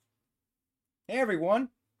Hey everyone,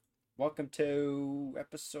 welcome to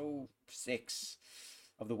episode 6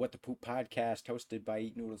 of the What the Poop podcast, hosted by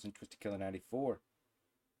eatnoodls Twistedkiller94.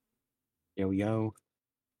 Yo, yo.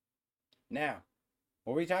 Now,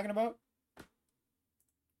 what were we talking about?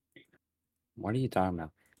 What are you talking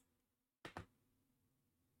about?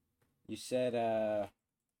 You said,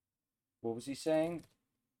 what was he saying?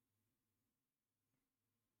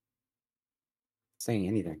 Saying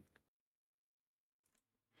anything.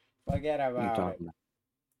 Forget What are you about it. talking about?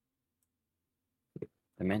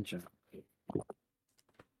 Dementia.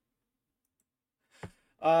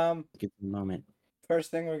 Give me a moment.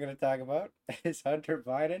 First thing we're going to talk about is Hunter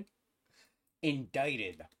Biden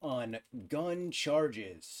indicted on gun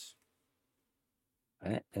charges.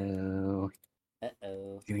 Uh-oh.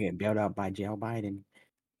 Uh-oh. You get bailed out by Joe Biden.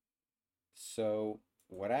 So,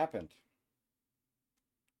 what happened?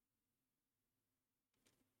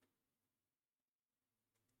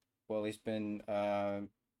 Well, he's been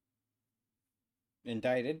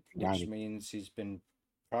indicted, which Indicted. means he's been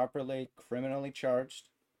properly criminally charged.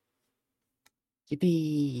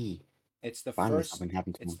 Yippee! It's the Finally first something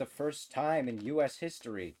happened to it's him. the first time in US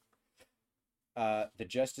history the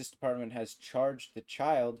Justice Department has charged the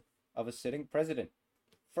child of a sitting president.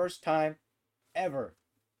 First time ever.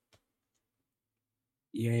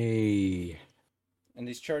 Yay. And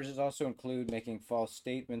these charges also include making false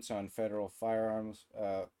statements on federal firearms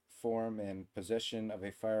form and possession of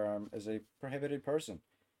a firearm as a prohibited person.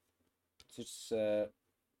 So it's Dude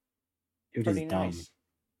is pretty dumb. nice.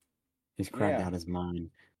 He's cracked Yeah, out his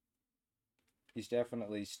mind. he's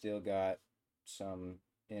definitely still got some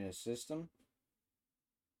in his system.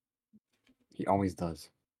 He always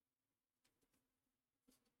does.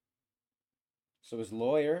 So his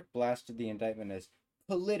lawyer blasted the indictment as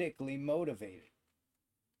politically motivated.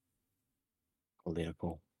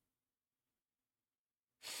 Political.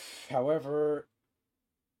 However,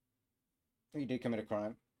 he did commit a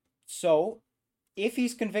crime. So, if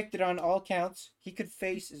he's convicted on all counts, he could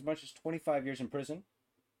face as much as 25 years in prison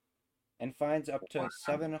and fines up to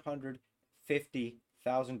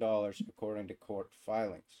 $750,000 according to court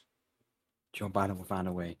filings. Joe Biden will find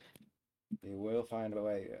a way. He will find a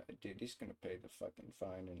way. Dude, he's going to pay the fucking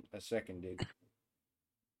fine in a second, dude.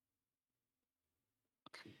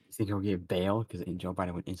 You think he'll get bail? Because Joe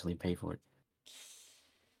Biden would instantly pay for it.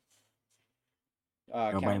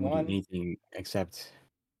 Joe Count Biden would do one. anything except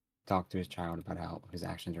talk to his child about how his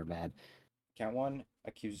actions are bad. Count one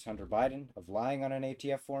accuses Hunter Biden of lying on an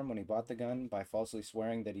ATF form when he bought the gun by falsely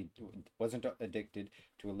swearing that he wasn't addicted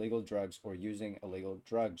to illegal drugs or using illegal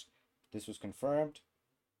drugs. This was confirmed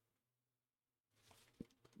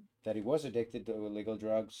that he was addicted to illegal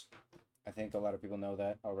drugs. I think a lot of people know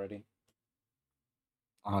that already.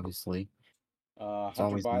 Obviously. It's Hunter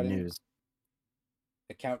always in the Biden, news.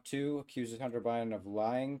 account two, accuses Hunter Biden of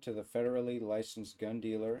lying to the federally licensed gun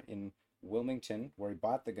dealer in Wilmington, where he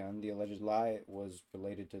bought the gun. The alleged lie was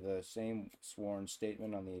related to the same sworn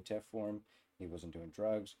statement on the ATF form. He wasn't doing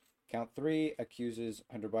drugs. Count three accuses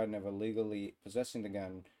Hunter Biden of illegally possessing the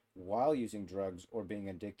gun while using drugs or being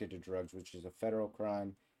addicted to drugs, which is a federal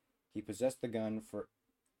crime. He possessed the gun for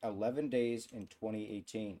 11 days in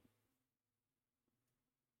 2018.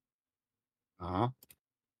 Uh-huh.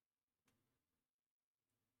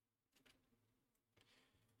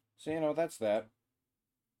 So, that's that.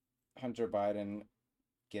 Hunter Biden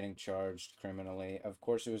getting charged criminally. Of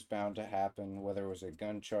course, it was bound to happen, whether it was a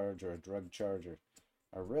gun charge or a drug charge or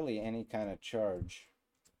really any kind of charge.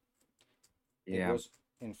 It Yeah. was,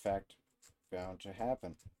 in fact, bound to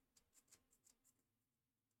happen.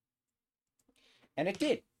 And it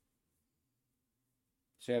did.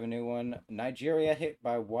 So we have a new one. Nigeria hit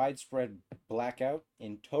by widespread blackout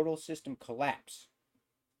in total system collapse.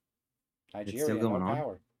 It's still Nigeria, no going on?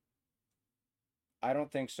 power. I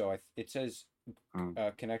don't think so. It says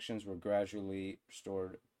Oh. connections were gradually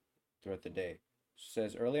restored throughout the day. It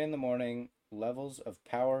says early in the morning, levels of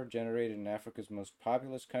power generated in Africa's most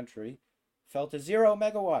populous country fell to 0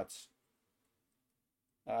 megawatts.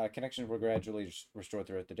 Connections were gradually restored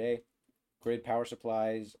throughout the day. Grid power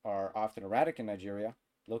supplies are often erratic in Nigeria,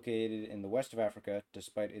 located in the west of Africa,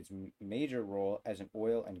 despite its major role as an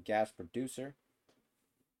oil and gas producer.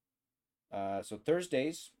 So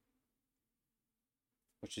Thursdays,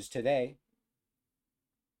 which is today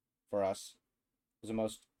for us, was the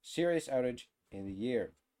most serious outage in the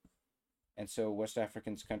year. And so West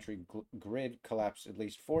African's country grid collapsed at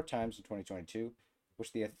least 4 times in 2022,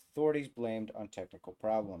 which the authorities blamed on technical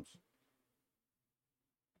problems.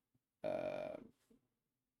 A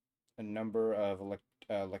number of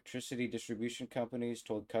electricity distribution companies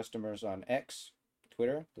told customers on X,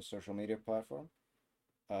 Twitter, the social media platform,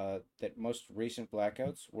 that most recent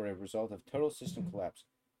blackouts were a result of total system collapse.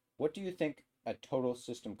 What do you think a total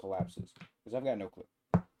system collapse is? Because I've got no clue.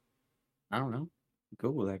 I don't know.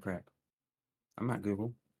 Google that crap. I'm not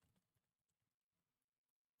Google.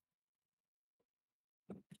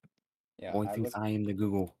 Yeah, Boy thinks I am the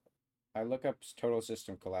Google. I look up total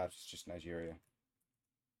system collapse. It's just Nigeria.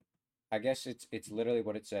 I guess it's literally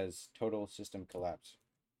what it says. Total system collapse.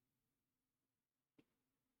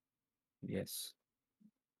 Yes.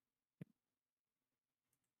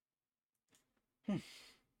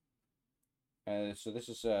 So this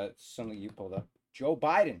is something you pulled up. Joe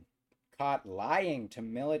Biden caught lying to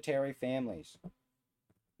military families.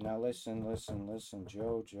 Now listen, listen, listen,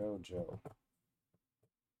 Joe, Joe, Joe.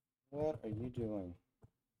 What are you doing?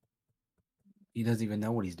 He doesn't even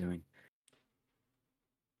know what he's doing.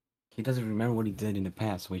 He doesn't remember what he did in the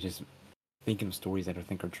past, so he's just thinking of stories that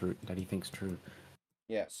he thinks true.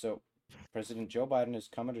 Yeah, so President Joe Biden has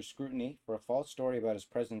come under scrutiny for a false story about his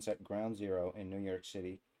presence at Ground Zero in New York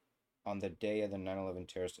City on the day of the 9/11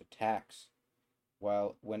 terrorist attacks.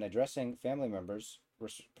 While when addressing family members,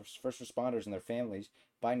 first responders and their families,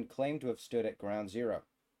 Biden claimed to have stood at Ground Zero.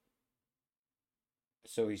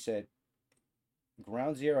 So he said,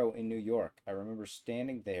 Ground Zero in New York. I remember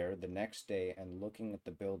standing there the next day and looking at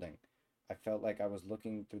the building. I felt like I was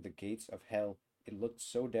looking through the gates of hell. It looked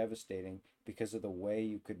so devastating because of the way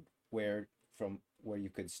you could wear from where you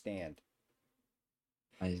could stand.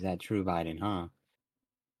 Is that true, Biden, huh?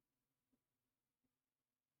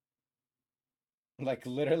 Like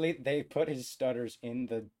literally they put his stutters in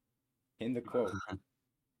the quote.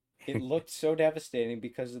 It looked so devastating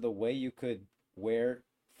because of the way you could wear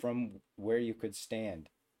from where you could stand.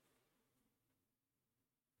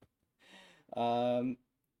 Um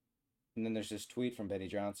and then there's this tweet from Benny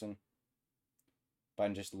Johnson.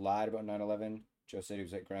 Biden just lied about 9/11. Joe said he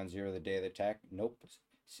was at Ground Zero the day of the attack. Nope.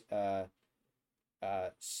 Uh,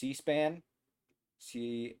 C-SPAN,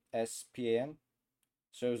 CSPAN,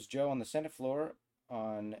 shows Joe on the Senate floor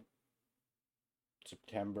on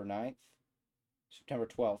September 9th, September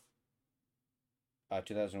 12th,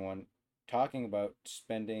 2001, talking about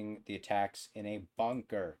spending the attacks in a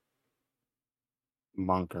bunker.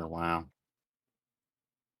 Bunker, wow.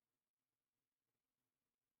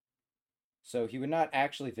 So he would not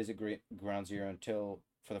actually visit Ground Zero until,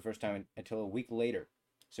 for the first time, until a week later,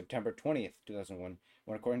 September 20th, 2001,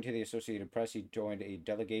 when, according to the Associated Press, he joined a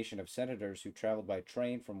delegation of senators who traveled by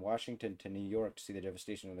train from Washington to New York to see the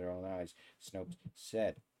devastation with their own eyes, Snopes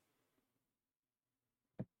said.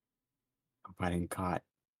 Biden caught.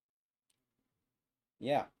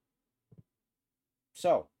 Yeah.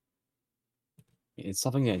 So, It's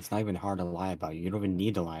something that it's not even hard to lie about. You don't even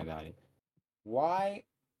need to lie about it. why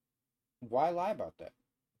why lie about that?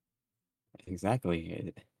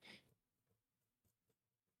 Exactly.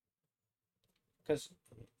 Because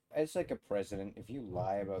as like a president, if you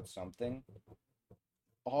lie about something,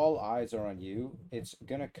 all eyes are on you. It's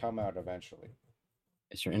gonna come out eventually,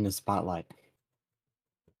 It's you're in the spotlight.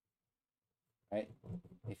 right?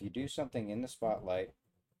 If you do something in the spotlight,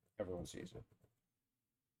 everyone sees it.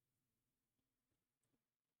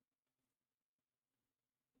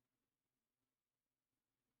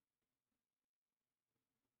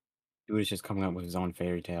 Dude is just coming up with his own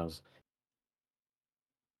fairy tales.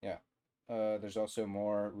 Yeah. There's also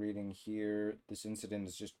more reading here. This incident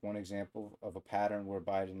is just one example of a pattern where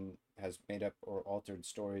Biden has made up or altered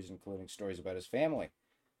stories, including stories about his family.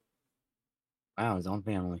 Wow, his own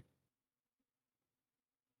family.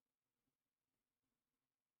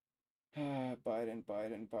 Biden,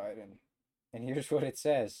 Biden, Biden. And here's what it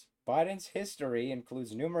says Biden's history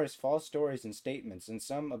includes numerous false stories and statements, and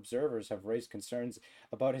some observers have raised concerns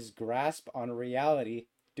about his grasp on reality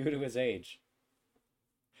due to his age.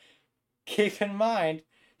 Keep in mind,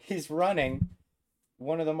 he's running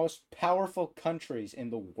one of the most powerful countries in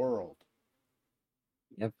the world.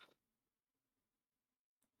 Yep.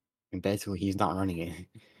 And basically, he's not running it.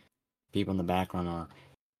 People in the background are.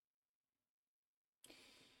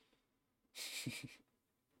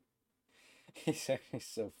 He's actually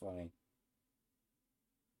so funny.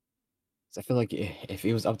 So I feel like if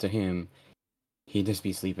it was up to him, he'd just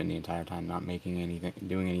be sleeping the entire time, not making anything,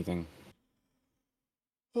 doing anything.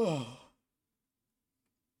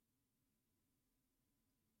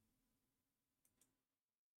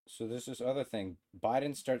 So there's this other thing.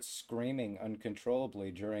 Biden starts screaming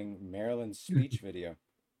uncontrollably during Maryland's speech video.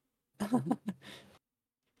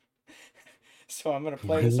 So I'm gonna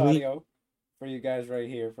play this Really? audio for you guys right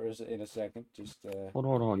here for in a second. Just Hold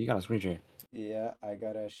on. You got a screen share. yeah, I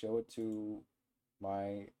gotta show it to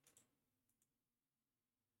my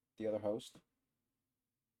the other host.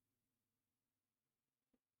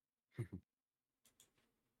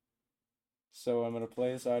 So I'm gonna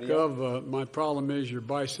play this audio. Gov, my problem is your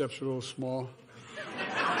biceps are a little small.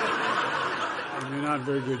 And you're not in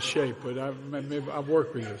very good shape, but I've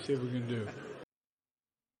worked with you. See what we can do.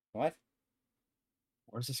 What?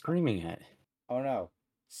 Where's the screaming at? Oh no.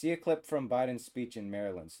 See a clip from Biden's speech in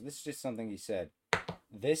Maryland. So this is just something he said.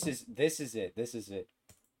 This is it. This is it.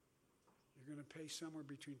 You're going to pay somewhere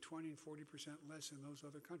between 20 and 40% less than those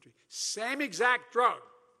other countries. Same exact drug,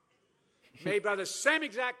 made by the same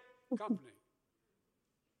exact company.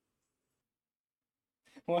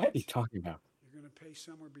 What? What are you talking about? You're going to pay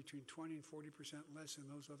somewhere between 20 and 40% less than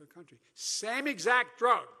those other countries. Same exact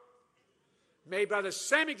drug, made by the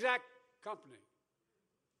same exact company.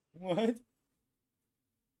 What?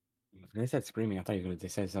 When they said screaming, I thought you were going to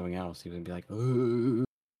say something else. He was going to be like, ooh.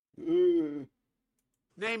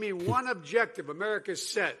 Name me one objective America's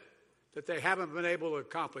set that they haven't been able to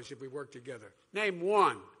accomplish if we work together. Name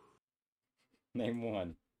one. Name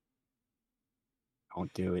one.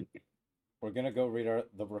 Don't do it. We're gonna go read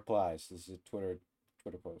the replies. This is a Twitter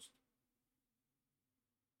post.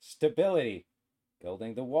 Stability.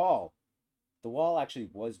 Building the wall. The wall actually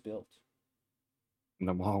was built.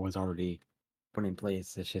 The wall was already put in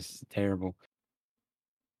place. It's just terrible.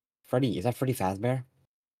 Freddy, is that Freddy Fazbear?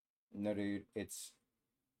 No, dude, it's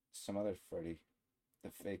some other Freddy. The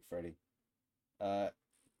fake Freddy.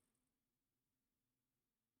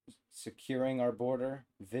 Securing our border.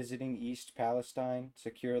 Visiting East Palestine.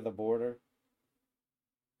 Secure the border.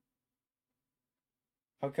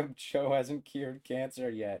 How come Joe hasn't cured cancer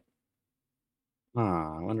yet?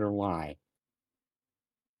 I wonder why.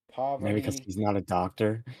 Poverty. Maybe because he's not a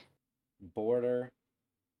doctor. Border.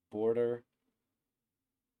 Oh,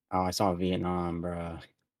 I saw Vietnam, bruh.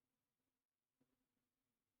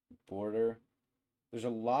 Border. There's a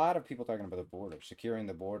lot of people talking about the border. Securing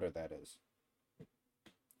the border, that is.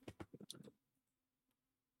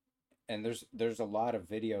 And there's a lot of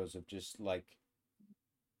videos of just like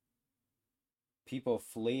people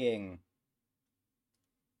fleeing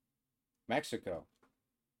Mexico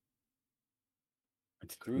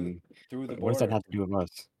through the border. What does that have to do with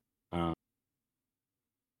us?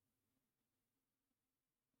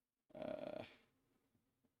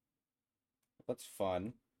 That's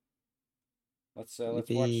fun. Let's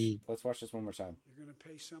watch this one more time. You're going to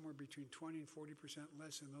pay somewhere between 20 and 40%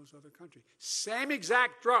 less than those other countries. Same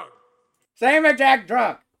exact drug. Same exact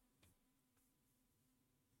drug.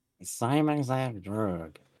 Same exact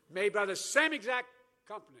drug. Made by the same exact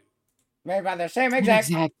company. Made by the same exact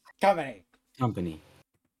company.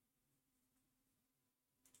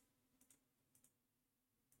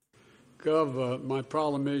 Gov, my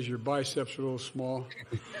problem is your biceps are a little small.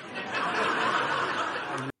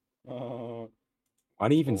 Why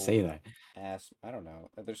do you even say that? I don't know.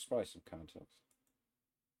 There's probably some context.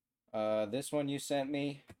 This one you sent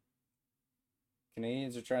me.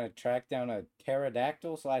 Canadians are trying to track down a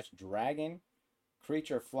pterodactyl/dragon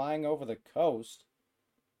creature flying over the coast.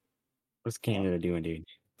 What's Canada doing, dude?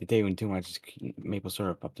 They're taking too much maple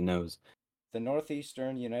syrup up the nose. The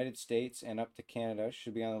northeastern United States and up to Canada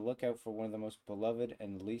should be on the lookout for one of the most beloved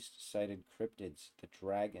and least cited cryptids, the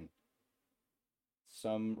dragon.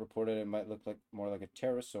 Some reported it might look more like a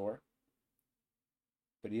pterosaur.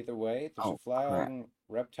 But either way, there's a flying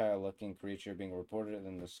reptile-looking creature being reported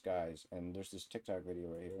in the skies. And there's this TikTok video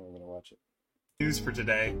right here. We're going to watch it. News for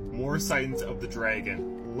today. More sightings of the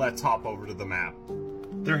dragon. Let's hop over to the map.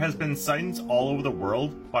 There has been sightings all over the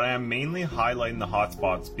world, but I am mainly highlighting the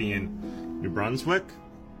hotspots being New Brunswick,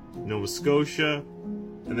 Nova Scotia,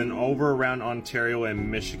 and then over around Ontario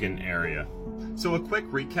and Michigan area. So a quick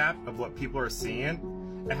recap of what people are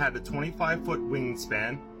seeing. It had a 25-foot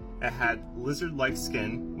wingspan. It had lizard-like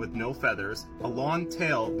skin with no feathers, a long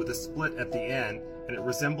tail with a split at the end, and it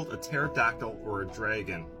resembled a pterodactyl or a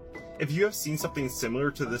dragon. If you have seen something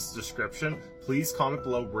similar to this description, please comment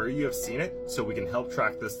below where you have seen it so we can help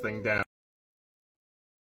track this thing down.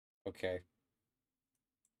 Okay.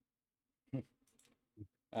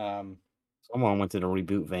 Someone went to the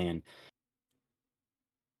reboot van.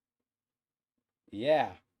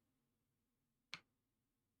 Yeah.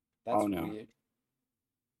 That's weird.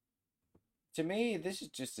 To me, this is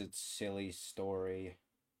just a silly story.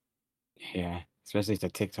 Yeah, especially the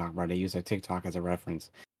TikTok, bro. They use a TikTok as a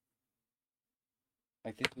reference.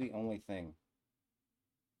 Like, this is the only thing.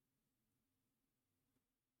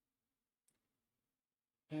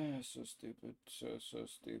 So stupid. So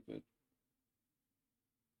stupid.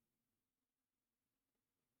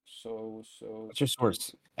 So. What's your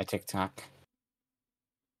source at TikTok?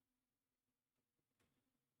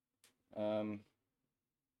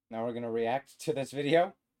 Now we're gonna react to this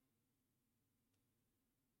video.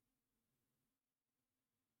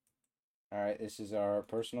 All right, this is our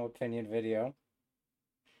personal opinion video.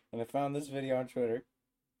 And I found this video on Twitter.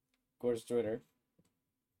 Of course, Twitter.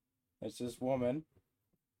 It's this woman.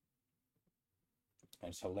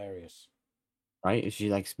 And it's hilarious. Right? Is she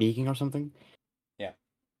like speaking or something? Yeah.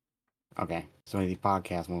 Okay. So the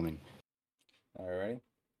podcast woman. All right, ready?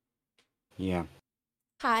 Yeah.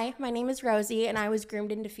 Hi, my name is Rosie, and I was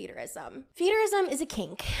groomed into feederism. Feederism is a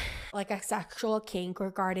kink, like a sexual kink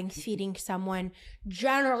regarding feeding someone,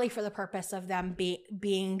 generally for the purpose of them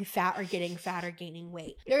being fat or gaining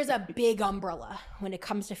weight. There's a big umbrella when it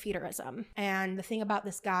comes to feederism. And the thing about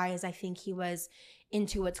this guy is I think he was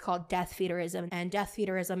into what's called death feederism, and death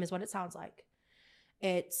feederism is what it sounds like.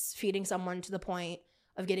 It's feeding someone to the point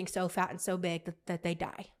of getting so fat and so big that they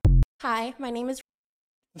die. Hi, my name is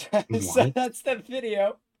So What? that's the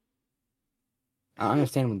video. I don't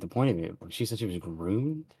understand what the point of it. She said she was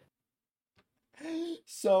groomed.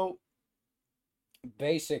 So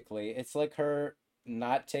basically, it's like her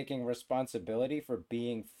not taking responsibility for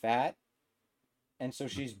being fat. And so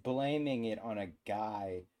she's blaming it on a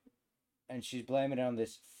guy. And she's blaming it on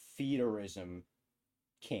this feederism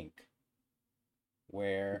kink.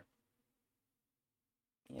 Where,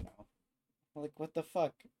 like, what the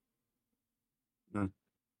fuck? Hmm.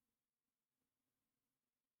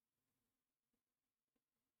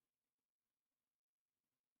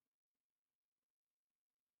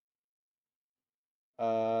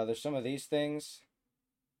 There's some of these things.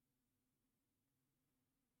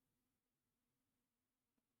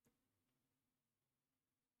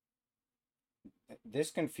 This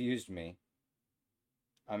confused me.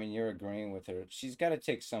 I mean, you're agreeing with her. She's got to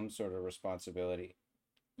take some sort of responsibility.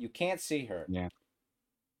 You can't see her. Yeah.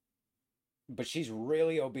 But she's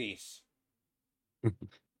really obese.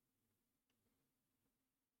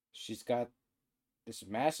 She's got this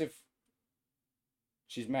massive.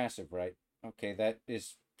 She's massive, right? Okay,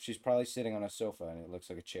 she's probably sitting on a sofa and it looks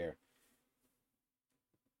like a chair.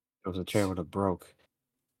 It was a chair would have broke.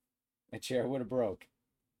 A chair would have broke.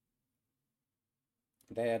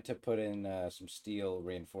 They had to put in some steel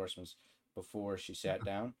reinforcements before she sat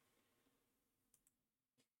down.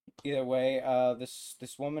 Either way,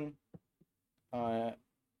 this woman,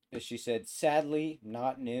 she said, sadly,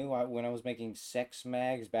 not new. When I was making sex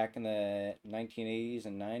mags back in the 1980s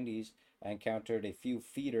and 90s, I encountered a few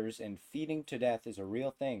feeders, and feeding to death is a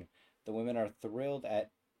real thing. The women are thrilled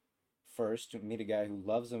at first to meet a guy who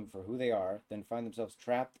loves them for who they are, then find themselves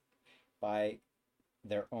trapped by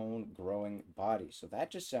their own growing body. So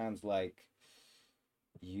that just sounds like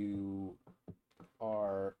you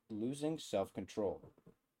are losing self-control.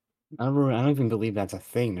 I don't even believe that's a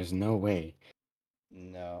thing. There's no way.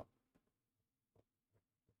 No.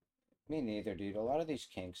 Me neither, dude. A lot of these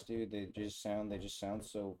kinks, dude, they just sound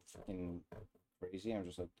so fucking crazy. I'm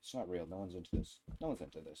just like, it's not real. No one's into this. No one's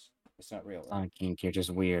into this. It's not real. It's not a kink. You're just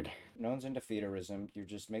weird. No one's into feederism. You're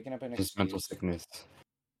just making up an Just mental excuse sickness.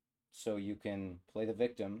 so you can play the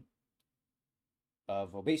victim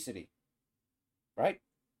of obesity. Right?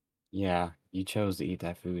 Yeah, you chose to eat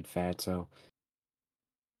that food, fatso.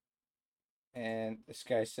 And this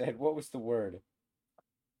guy said, what was the word?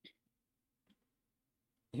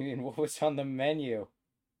 You mean what was on the menu?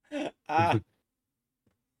 Ah.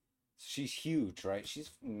 She's huge, right?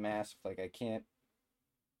 She's massive. Like I can't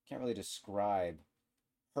really describe.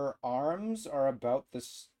 Her arms are about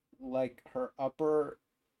this, like her upper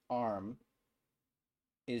arm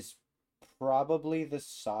is probably the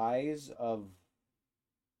size of,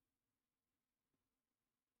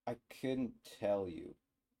 I couldn't tell you.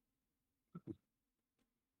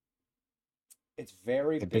 It's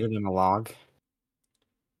very Is it bigger big. than a log?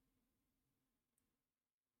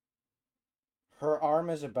 Her arm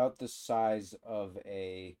is about the size of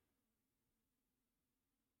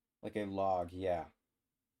like a log, yeah.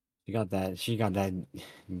 She got that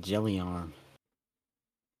jelly arm.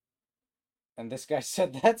 And this guy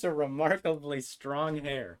said that's a remarkably strong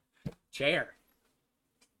chair.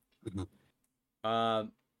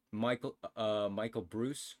 Michael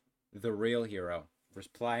Bruce, the real hero,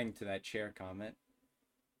 replying to that chair comment.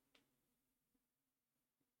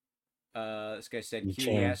 This guy said, The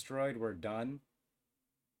 "Cutie chair. asteroid, we're done."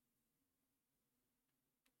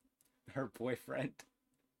 Her boyfriend.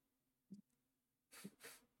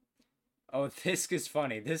 Oh, this is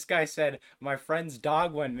funny. This guy said, my friend's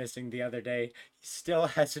dog went missing the other day. He still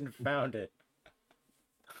hasn't found it.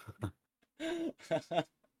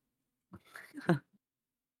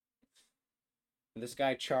 This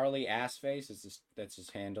guy, Charlie Assface, that's his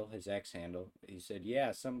handle, his ex handle. He said,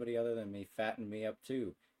 yeah, somebody other than me fattened me up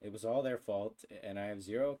too. It was all their fault, and I have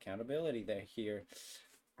zero accountability here.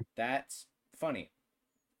 That's funny.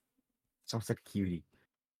 Sounds like a cutie.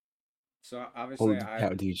 So obviously, Holy cow,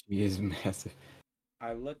 dude, she is massive.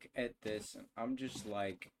 I look at this and I'm just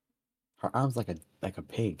like, Her arms like a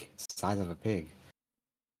pig, size of a pig.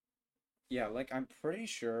 yeah, like I'm pretty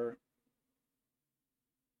sure.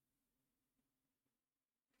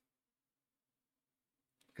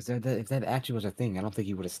 Because if that actually was a thing, I don't think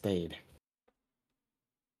he would have stayed.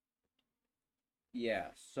 Yeah,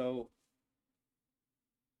 so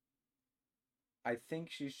I think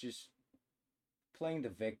she's just playing the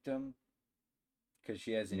victim because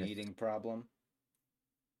she has an Yes. eating problem.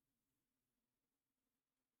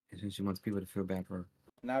 And she wants people to feel bad for her.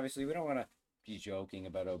 And obviously, we don't want to be joking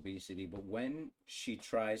about obesity, but when she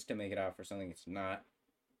tries to make it out for something it's not,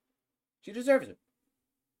 she deserves it.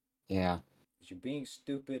 Yeah. She's being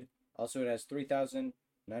stupid. Also, it has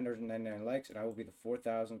 3,999 likes, and I will be the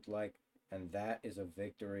 4,000th like, and that is a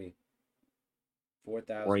victory.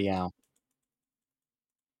 4,000. Royale.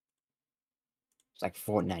 It's like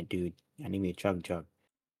Fortnite, dude. I need me a chug chug.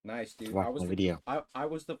 Nice, dude. Watch my video. I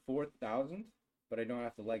was the 4,000th, but I don't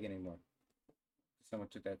have to leg anymore. Someone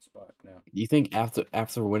took that spot now. Do you think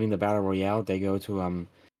after winning the battle royale, they go to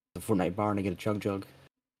the Fortnite bar and they get a chug jug?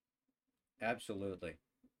 Absolutely.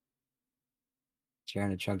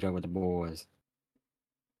 Sharing a chug jug with the boys.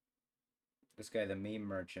 This guy, the meme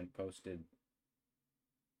merchant, posted,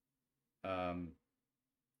 hey,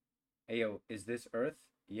 yo, is this Earth?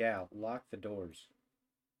 Yeah, lock the doors.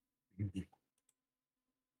 See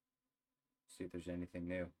if there's anything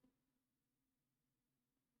new.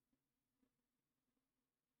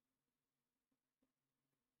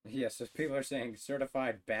 Yes, so people are saying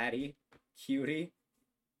certified baddie, cutie.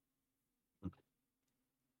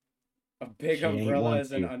 A big She ain't umbrella want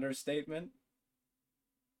is an to. understatement.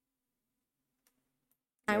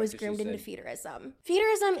 I Yeah, was 'cause she groomed into said- feederism.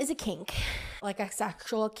 Feederism is a kink, like a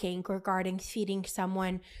sexual kink regarding feeding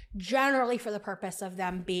someone generally for the purpose of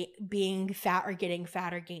them being fat or getting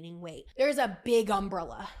fat or gaining weight. There's a big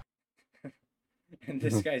umbrella. And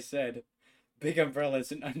this guy said, big umbrella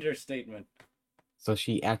is an understatement. So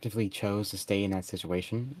she actively chose to stay in that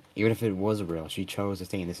situation, even if it was real. She chose to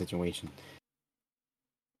stay in the situation.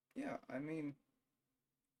 Yeah, I mean,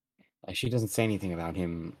 Like, she doesn't say anything about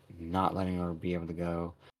him not letting her be able to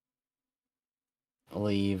go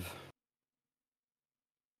leave.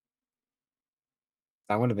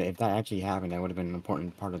 That would have been, if that actually happened, that would have been an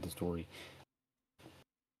important part of the story.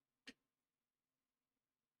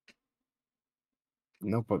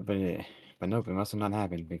 Nope, but nope, it must have not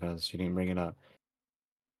happened because she didn't bring it up.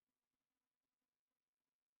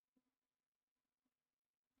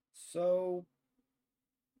 so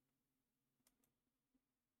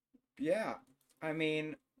yeah, I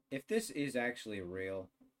mean, if this is actually real,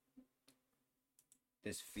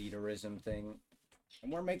 this feederism thing,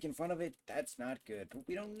 and we're making fun of it, that's not good. But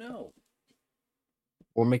we don't know.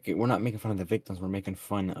 We're not making fun of the victims. We're making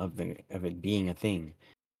fun of it being a thing.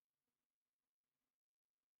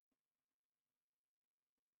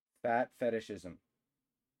 Fat fetishism.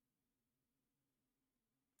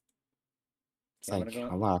 It's Okay,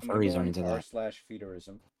 like a lot of I'm gonna furries go are on into that.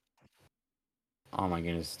 r/feederism, Oh my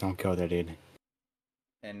goodness, don't go there, dude.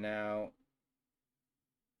 and now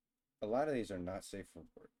a lot of these are not safe for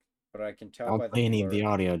work. But I can tell Don't by play the any of the blur.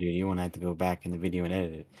 audio, dude. You won't have to go back in the video and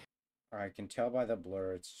edit it. I can tell by the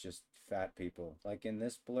blur. It's just fat people. Like in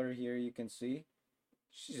this blur here, you can see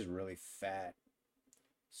she's really fat.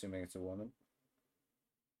 Assuming it's a woman.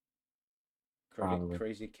 Probably.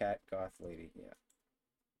 Crazy cat goth lady. Yeah.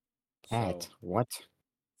 Cat, So, what?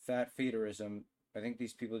 fat feederism. I think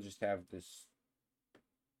these people just have this.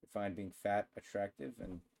 They find being fat attractive,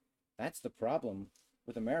 and that's the problem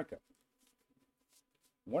with America.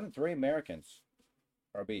 1 in 3 Americans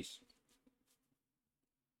are obese.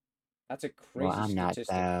 That's a Well, crazy I'm not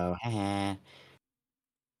statistic. though. Haha.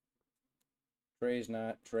 Trey is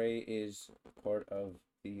not. Trey is part of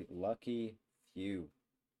the lucky few.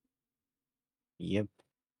 Yep.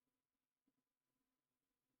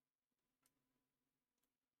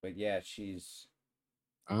 But yeah, she's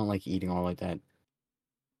I don't like eating all like that.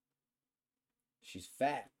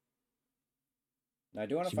 fat. Now I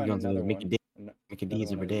do want to Should be find going to another Mickey one. D. An- Mickey another D's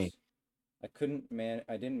one every of day. these.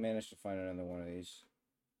 I didn't manage to find another one of these.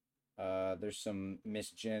 There's some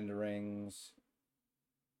misgenderings.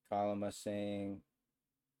 Kamala saying,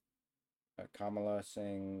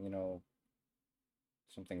 you know,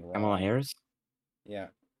 something wrong. Kamala Harris? Yeah.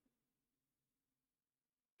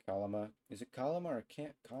 Kalama. Is it Kalama or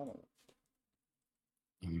can't Kamala?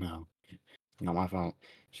 No. Not my fault.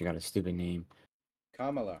 She got a stupid name.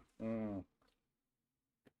 Kamala. Mm.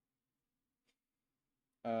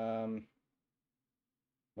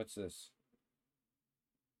 What's this?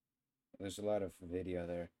 There's a lot of video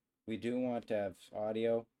there. We do want to have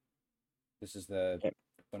audio. This is the Yep.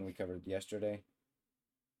 one we covered yesterday.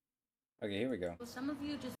 Okay, here we go. Some of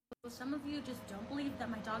you just don't believe that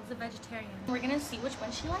my dog's a vegetarian. We're gonna see which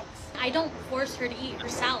one she likes. I don't force her to eat her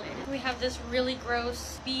salad. We have this really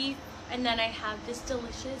gross beef, and then I have this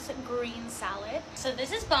delicious green salad. So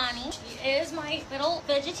this is Bonnie. She is my little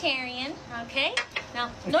vegetarian, okay?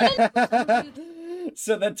 Now, no.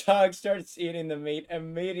 So the dog starts eating the meat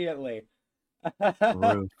immediately.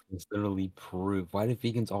 Proof. It's literally proof. Why do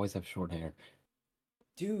vegans always have short hair?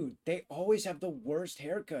 Dude, they always have the worst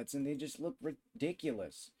haircuts and they just look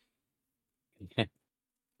ridiculous. I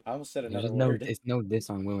almost said another word. It's no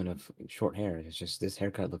diss on women of short hair. It's just this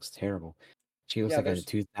haircut looks terrible. She looks Yeah, like a there's-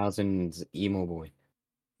 2000s emo boy.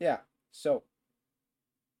 Yeah, so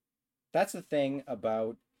that's the thing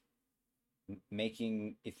about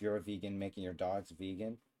making, if you're a vegan, making your dogs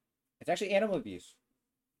vegan. It's actually animal abuse.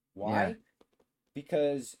 Why? Yeah.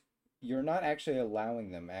 Because you're not actually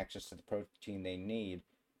allowing them access to the protein they need.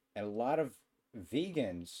 And a lot of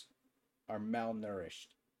vegans are malnourished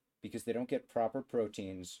because they don't get proper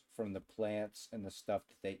proteins from the plants and the stuff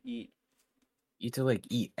that they eat. You need to like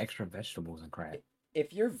eat extra vegetables and crap.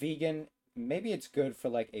 If you're vegan, maybe it's good for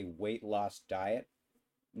like a weight loss diet,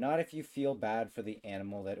 not if you feel bad for the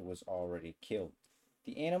animal that was already killed.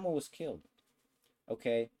 The animal was killed.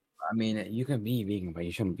 Okay? I mean, you can be vegan, but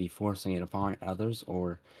you shouldn't be forcing it upon others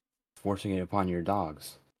or forcing it upon your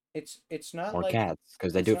dogs It's not or like cats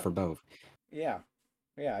because they it's do it not- for both. Yeah.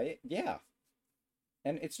 Yeah.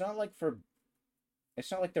 And it's not like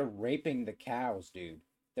they're raping the cows, dude.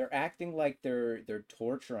 They're acting like they're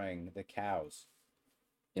torturing the cows.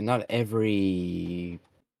 And not every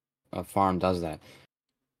farm does that.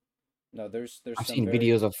 No, there's I've some seen very,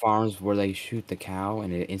 videos of farms where they shoot the cow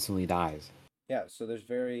and it instantly dies. yeah, so there's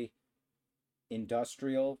very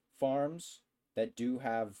industrial farms that do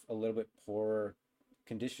have a little bit poorer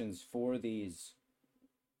conditions for the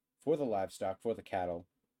livestock, for the cattle.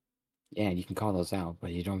 Yeah, you can call those out,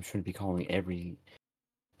 but you shouldn't be calling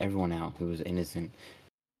everyone out who is innocent.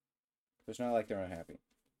 It's not like they're unhappy.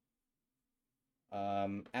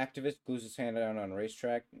 Activist glues his hand down on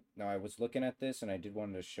racetrack. Now I was looking at this and I did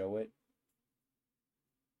want to show it,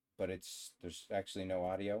 but there's actually no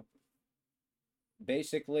audio.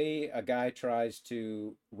 Basically, a guy tries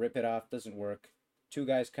to rip it off, doesn't work. Two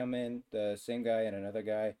guys come in, the same guy and another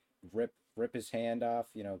guy, rip his hand off,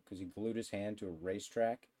 because he glued his hand to a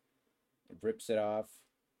racetrack. It rips it off,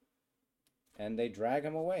 and they drag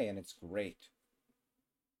him away, and it's great.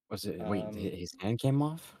 Was it? Wait, his hand came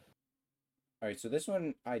off? All right, so this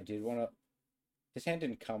one I did want to. His hand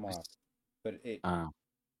didn't come off, but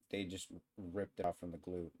they just ripped it off from the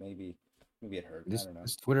glue. Maybe it hurt. I don't know.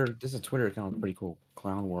 This is a Twitter account. Pretty cool.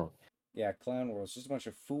 Clown World. Yeah, Clown World. It's just a bunch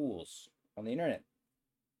of fools on the internet.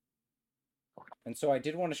 And so I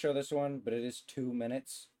did want to show this one, but it is 2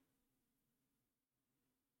 minutes.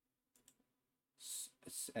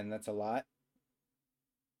 And that's a lot.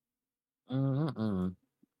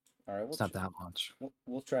 All right, It's not that much.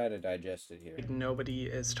 We'll try to digest it here. Nobody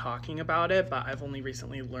is talking about it, but I've only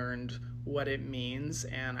recently learned what it means,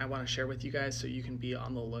 and I want to share with you guys so you can be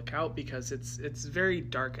on the lookout, because it's very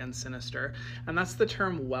dark and sinister. And that's the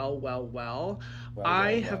term well.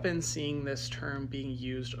 I have been seeing this term being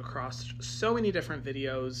used across so many different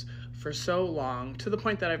videos for so long, to the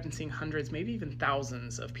point that I've been seeing hundreds, maybe even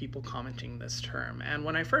thousands of people commenting this term. And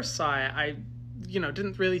when I first saw it, I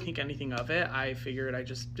didn't really think anything of it. I figured I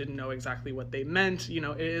just didn't know exactly what they meant.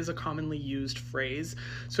 It is a commonly used phrase,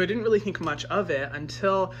 so I didn't really think much of it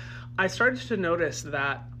until I started to notice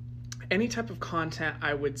that any type of content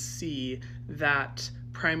I would see that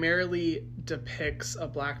primarily depicts a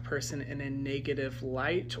Black person in a negative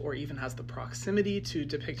light, or even has the proximity to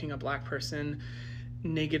depicting a Black person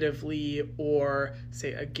negatively, or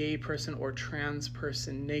say a gay person or trans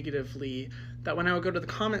person negatively, that when I would go to the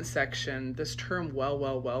comment section, this term well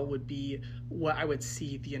would be what I would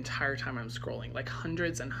see the entire time I'm scrolling, like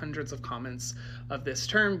hundreds and hundreds of comments of this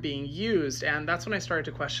term being used. And that's when I started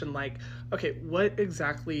to question, like, okay, what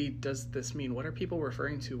exactly does this mean? What are people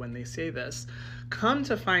referring to when they say this? Come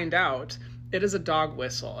to find out, it is a dog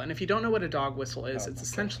whistle. And if you don't know what a dog whistle is, it's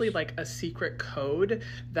essentially like a secret code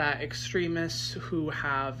that extremists who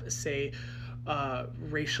have, say,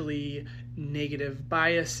 racially negative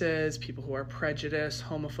biases, people who are prejudiced,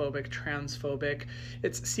 homophobic, transphobic,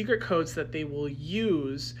 it's secret codes that they will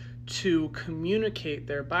use to communicate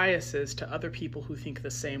their biases to other people who think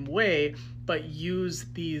the same way, but use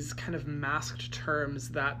these kind of masked terms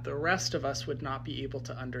that the rest of us would not be able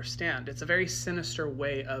to understand. It's a very sinister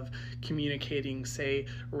way of communicating, say,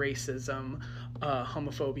 racism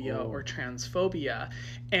homophobia or transphobia.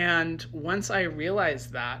 And once I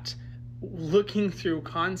realized that, looking through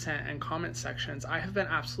content and comment sections, I have been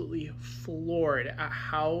absolutely floored at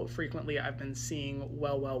how frequently I've been seeing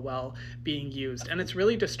well being used. And it's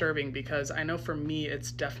really disturbing because I know for me,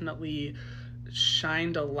 it's definitely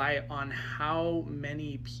shined a light on how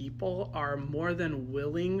many people are more than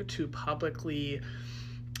willing to publicly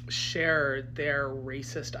share their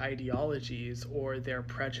racist ideologies or their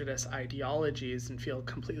prejudice ideologies and feel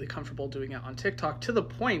completely comfortable doing it on TikTok, to the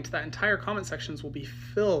point that entire comment sections will be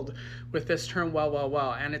filled with this term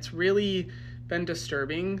well. And it's really been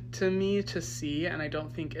disturbing to me to see, and I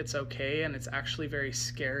don't think it's okay, and it's actually very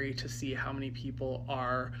scary to see how many people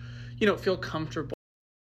are, feel comfortable.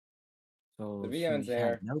 So The video's she there.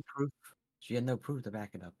 had no proof. She had no proof to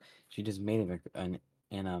back it up. She just made an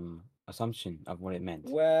assumption of what it meant.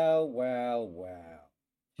 Well.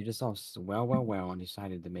 She just saw well and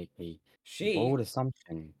decided to make a bold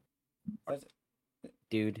assumption. That's,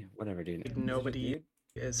 Dude, whatever, dude. Nobody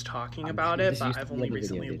is talking I'm about just it, but used to I've the only other video,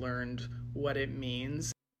 recently dude. learned what it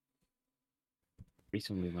means.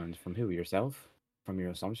 Recently learned from who? Yourself? From your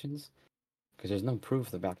assumptions? Because there's no proof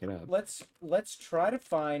to back it up. Let's try to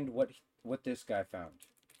find what this guy found.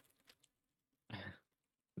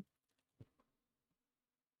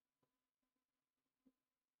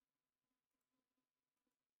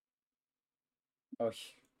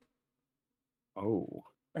 Oh.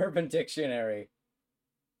 Urban Dictionary.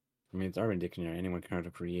 I mean, it's Urban Dictionary. Anyone could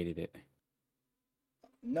have created it.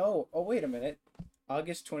 No. Oh, wait a minute.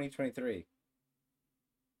 August 2023.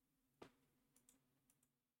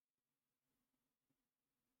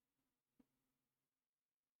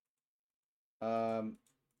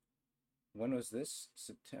 When was this?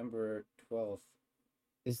 September 12th.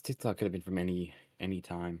 This TikTok could have been from any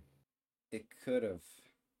time. It could have.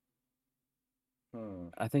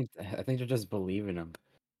 I think they're just believing them.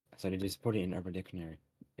 So they just put it in Urban Dictionary.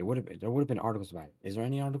 There would have been articles about it. Is there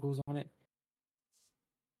any articles on it?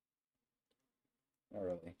 Not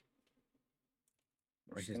really.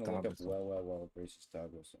 I'm just Racist gonna look dog up whistle. well, racist dog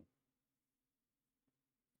whistle.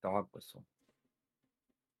 Dog whistle.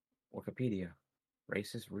 Wikipedia.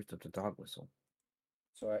 Racist roots of the dog whistle.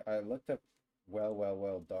 So I looked up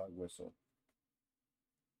well, dog whistle.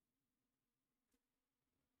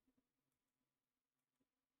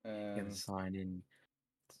 You can sign in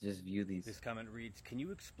to just view these. This comment reads, can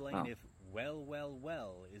you explain if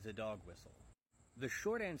well is a dog whistle? The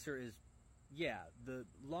short answer is yeah. The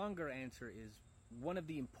longer answer is one of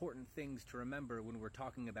the important things to remember when we're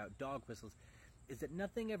talking about dog whistles is that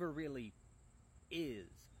nothing ever really is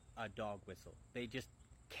a dog whistle. They just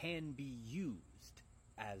can be used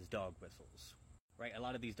as dog whistles, right? A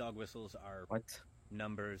lot of these dog whistles are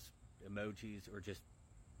numbers, emojis, or just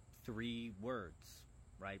 3 words,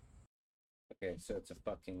 right? Okay, so it's a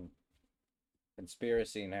fucking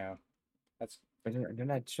conspiracy now. That's. But they're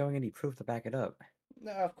not showing any proof to back it up.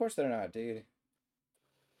 No, of course they're not, dude.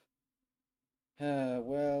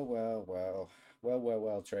 Well,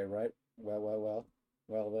 Trey, right? Well.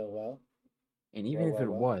 And even if it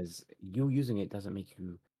was, you using it doesn't make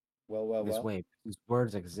you this way. These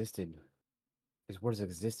words existed. These words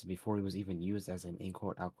existed before it was even used as an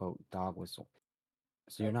in-quote-unquote dog whistle.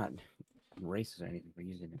 So you're not racist or anything for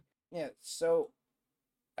using it. Yeah, so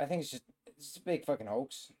I think it's a big fucking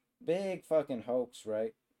hoax. Big fucking hoax,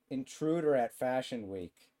 right? Intruder at Fashion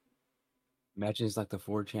Week. Imagine it's like the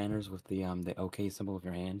 4chaners with the OK symbol of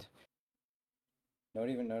your hand. Don't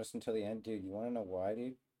even notice until the end, dude. You want to know why,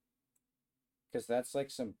 dude? Because that's like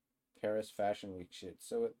some Paris Fashion Week shit.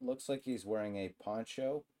 So it looks like he's wearing a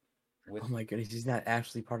poncho with. Oh my goodness, he's not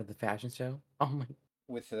actually part of the fashion show. Oh my.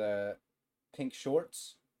 With pink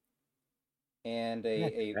shorts and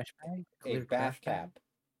a bath cap.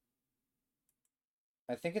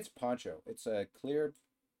 I think it's poncho. It's a clear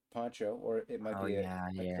poncho, or it might be a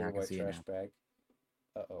clear white trash bag.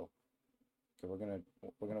 Uh-oh. Okay,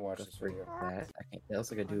 we're gonna watch this video. That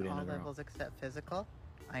looks like a dude in all a girl. levels except physical,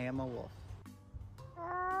 I am a wolf.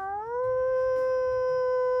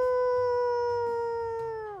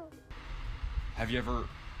 Have you ever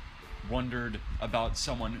wondered about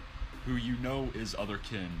someone who you know is other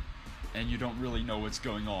kin, and you don't really know what's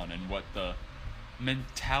going on and what the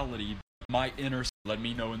mentality might enter? Let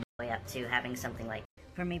me know in the way up to having something like,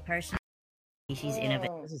 for me personally, species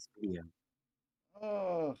innovative.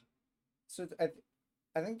 Oh, so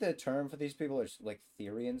I think the term for these people are like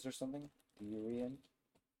Therians or something. Therian.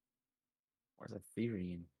 What's a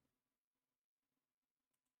Therian?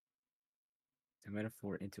 A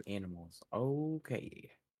metaphor into animals.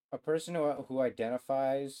 Okay. A person who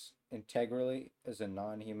identifies integrally as a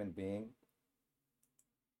non-human being.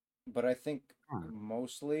 But I think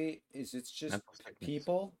mostly it's just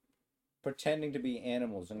people pretending to be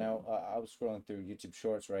animals. And now I was scrolling through YouTube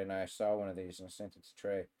Shorts right now. I saw one of these and I sent it to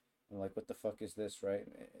Trey. I'm like, what the fuck is this, right?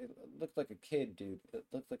 It looked like a kid, dude. It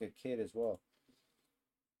looked like a kid as well.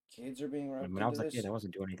 Kids are being roped When I was into a this. kid, I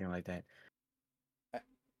wasn't doing anything like that.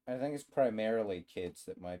 I think it's primarily kids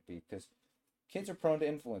that might be, because kids are prone to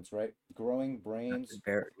influence, right? Growing brains.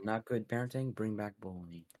 Not good parenting. Bring back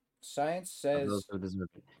bullying. Science says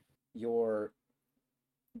your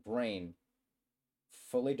brain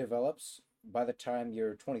fully develops by the time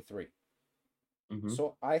you're 23.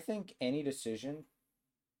 So I think any decision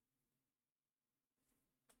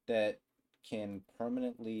that can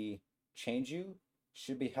permanently change you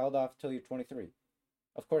should be held off till you're 23.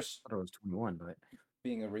 Of course, I thought it was 21, but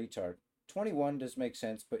being a retard. 21 does make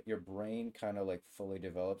sense, but your brain kind of like fully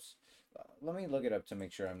develops. Let me look it up to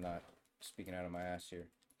make sure I'm not speaking out of my ass here.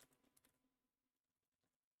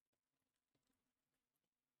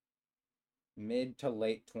 Mid to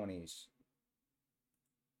late 20s.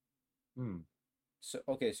 So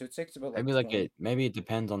okay, so it takes about like maybe it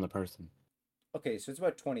depends on the person. Okay, so it's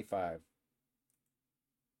about 25.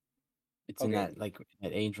 It's in that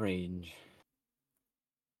that age range.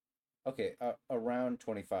 Okay, around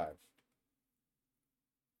 25.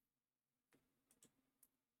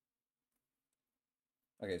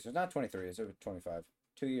 Okay, so it's not 23, it's over 25.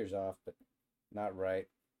 2 years off, but not right.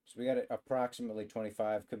 So we got it approximately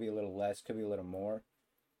 25, could be a little less, could be a little more.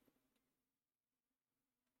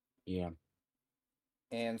 Yeah.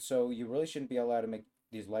 And so you really shouldn't be allowed to make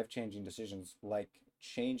these life-changing decisions like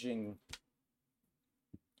changing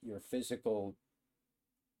your physical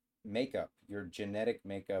makeup, your genetic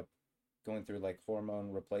makeup, going through like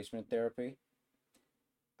hormone replacement therapy.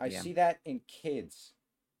 I see that in kids.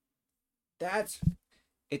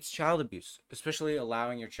 It's child abuse, especially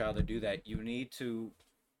allowing your child to do that.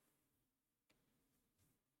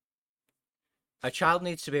 A child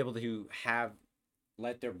needs to be able to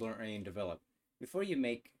let their brain develop before you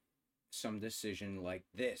make some decision like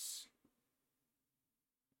this.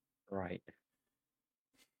 Right.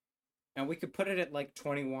 And we could put it at like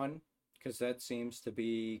 21, because that seems to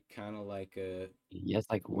be kind of like a... Yes,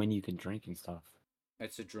 like when you can drink and stuff.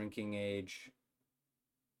 It's a drinking age.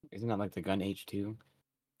 Isn't that like the gun age too?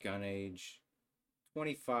 Gun age.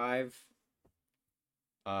 25.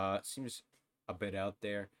 Seems a bit out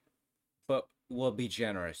there. But we'll be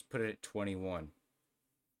generous. Put it at 21.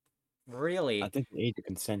 Really? I think the age of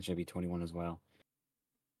consent should be 21 as well.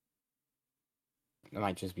 It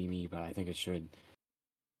might just be me, but I think it should.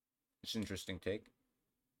 It's an interesting take.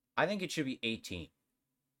 I think it should be 18.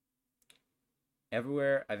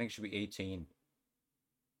 Everywhere, I think it should be 18.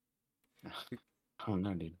 I don't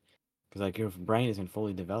know, dude. Because like your brain isn't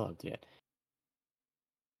fully developed yet.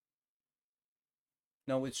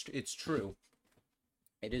 No, it's true.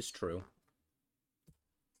 It is true.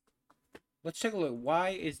 Let's take a look. Why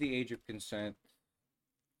is the age of consent?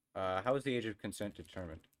 How is the age of consent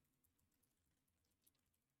determined?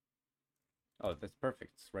 Oh, that's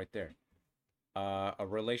perfect. It's right there. A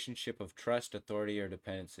relationship of trust, authority, or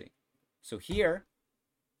dependency. So here,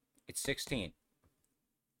 it's 16.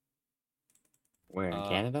 Where, in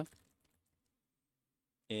Canada?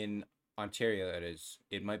 In Ontario, that is.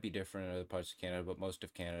 It might be different in other parts of Canada, but most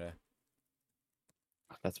of Canada.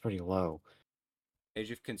 That's pretty low.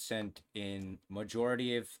 Age of consent in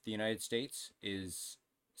majority of the United States is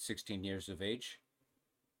 16 years of age.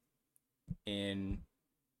 The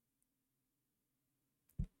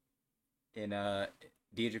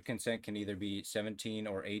age of consent can either be 17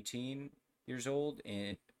 or 18 years old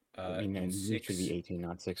in it should be 18,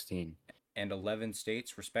 not 16. And 11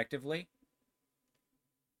 states, respectively.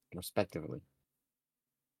 Respectively.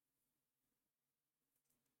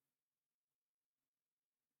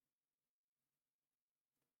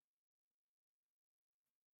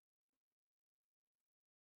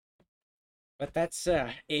 But that's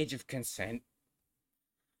age of consent.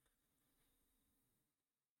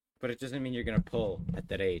 But it doesn't mean you're going to pull at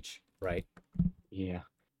that age, right? Yeah.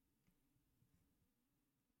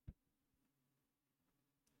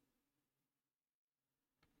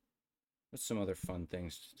 What's some other fun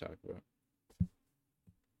things to talk about?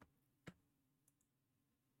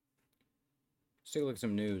 Let's take a look at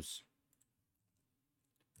some news.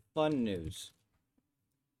 Fun news.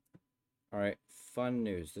 All right, fun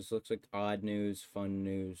news. This looks like odd news, fun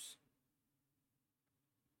news.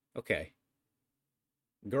 Okay.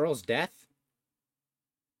 Girl's death?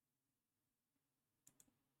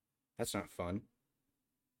 That's not fun.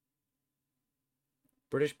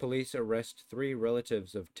 British police arrest 3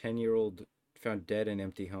 relatives of 10-year-old found dead in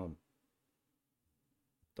empty home.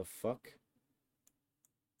 The fuck?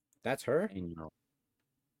 That's her? You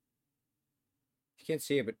can't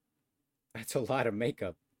see it, but that's a lot of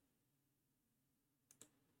makeup.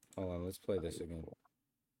 Hold on, let's play this again.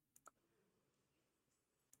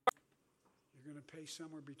 You're going to pay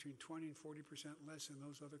somewhere between 20 and 40% less in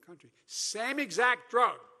those other countries. Same exact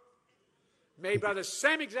drug, made by the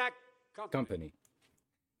same exact company.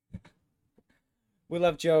 We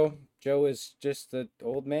love Joe. Joe is just the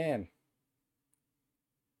old man.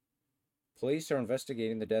 Police are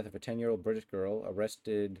investigating the death of a 10-year-old British girl,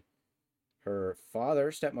 arrested her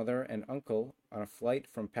father, stepmother, and uncle on a flight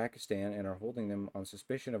from Pakistan and are holding them on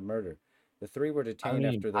suspicion of murder. The three were detained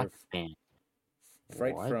after their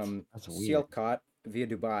flight from Sialkot via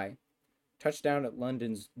Dubai, touched down at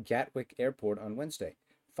London's Gatwick Airport on Wednesday.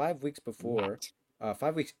 5 weeks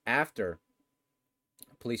after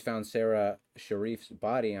police found Sarah Sharif's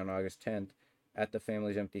body on August 10th at the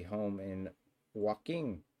family's empty home in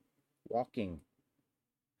Woking,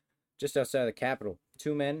 just outside the capital.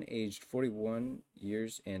 Two men aged 41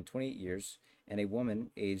 years and 28 years and a woman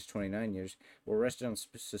aged 29 years were arrested on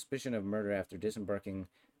suspicion of murder after disembarking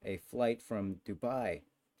a flight from Dubai.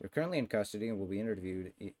 They're currently in custody and will be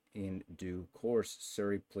interviewed in due course,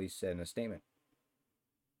 Surrey police said in a statement.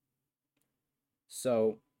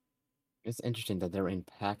 So, it's interesting that they're in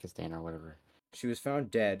Pakistan or whatever. She was found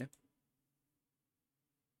dead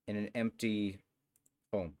in an empty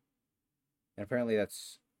home. And apparently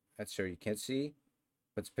that's her. You can't see,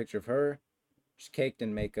 but it's a picture of her. She's caked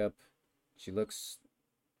in makeup. She looks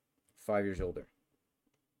 5 years older.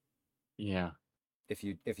 Yeah. If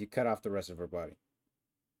you cut off the rest of her body,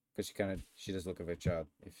 because she does look like a child.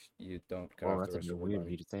 If you don't cut off the rest of her body. That's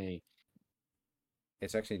weird to say.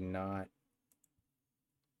 It's actually not.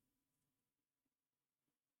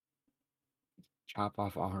 Chop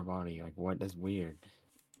off all her body. Like, what? That's weird.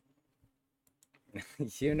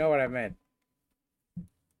 You know what I meant.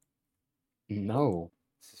 No.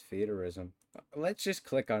 This is feederism. Let's just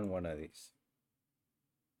click on one of these.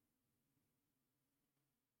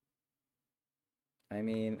 I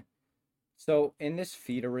mean, so in this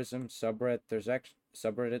feederism subreddit,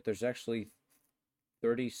 there's actually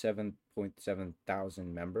 37.7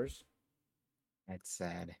 thousand members. That's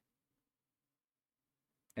sad.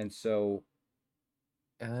 And so,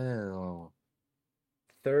 oh,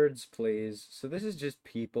 thirds, please. So this is just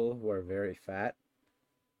people who are very fat,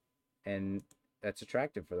 and that's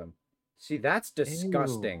attractive for them. See, that's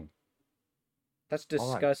disgusting. Ew. That's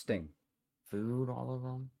disgusting. Food, all of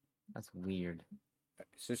them. That's weird.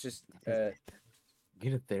 So it's just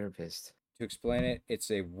get a therapist. To explain it,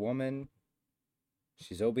 it's a woman.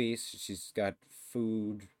 She's obese. She's got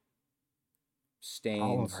food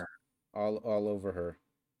stains all over her.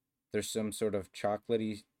 There's some sort of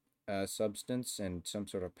chocolatey substance and some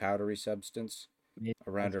sort of powdery substance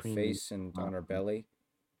around her face and on her belly.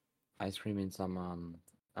 Ice cream and some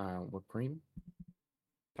whipped cream.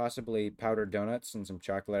 Possibly powdered donuts and some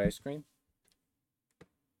chocolate ice cream.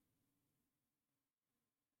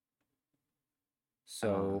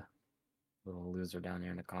 So, little loser down there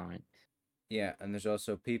in the comment. Yeah, and there's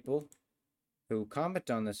also people who comment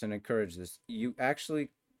on this and encourage this. You actually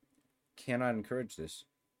cannot encourage this.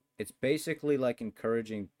 It's basically like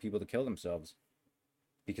encouraging people to kill themselves,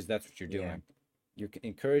 because that's what you're doing. Yeah. You're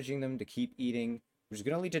encouraging them to keep eating, which is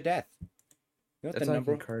going to lead to death. You know what the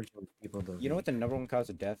number? You know what the number one cause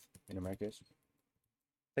of death in America is?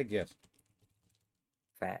 Take a guess.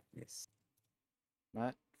 Fatness.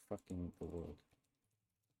 Not fucking the world.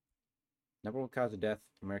 Number one cause of death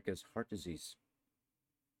in America is heart disease.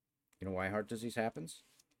 You know why heart disease happens?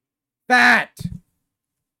 Fat!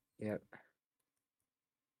 Yep.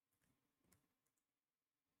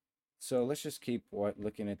 So let's just keep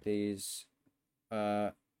looking at these.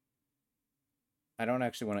 I don't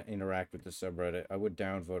actually want to interact with the subreddit. I would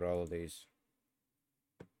downvote all of these.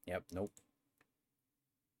 Yep, nope.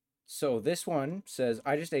 So this one says,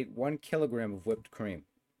 I just ate 1 kilogram of whipped cream.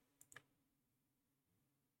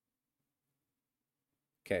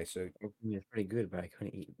 Okay, so it's pretty good, but I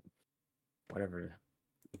couldn't eat whatever.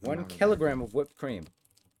 1 kilogram of whipped cream.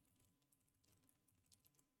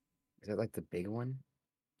 Is that like the big one?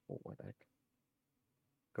 Oh, what the heck?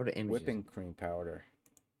 Go to images. Whipping cream powder.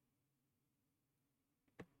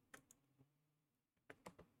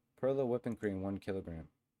 Perla whipping cream, 1 kilogram.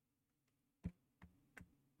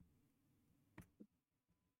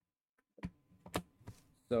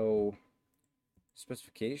 So,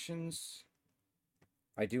 specifications.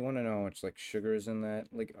 I do want to know how much like sugar is in that.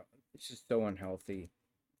 Like, it's just so unhealthy.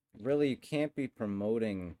 Really, you can't be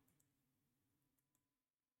promoting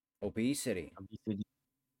obesity.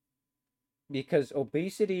 Because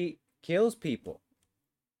obesity kills people.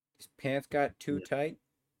 His pants got too tight.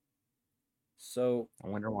 So I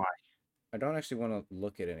wonder why. I don't actually want to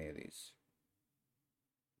look at any of these.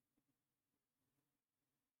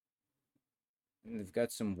 And they've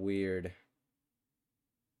got some weird.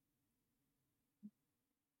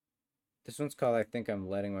 This one's called I Think I'm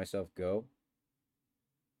Letting Myself Go.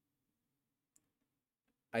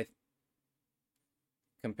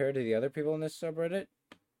 Compared to the other people in this subreddit,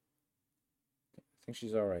 I think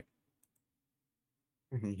she's alright.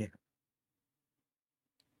 Yeah.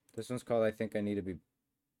 This one's called I Think I Need to Be.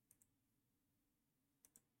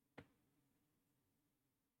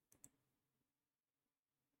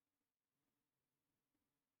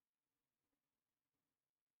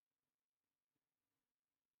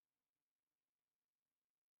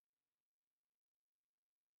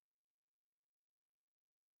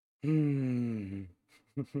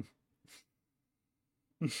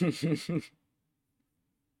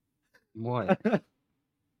 What?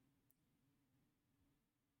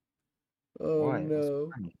 Oh What?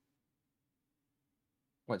 no.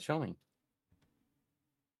 What? Show me.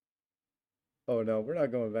 Oh no, we're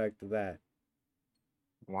not going back to that.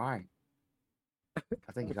 Why?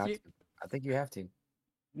 I think you got to. I think you have to.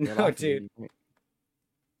 No, dude.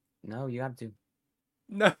 No, you have to.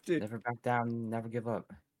 No, dude. Never back down. Never give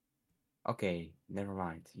up. Okay, never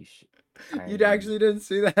mind. You should. You actually didn't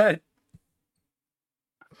see that?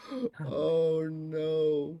 Oh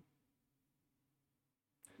no.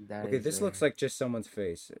 Okay, this looks like just someone's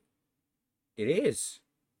face. It is.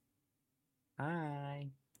 Hi.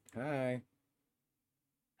 Hi.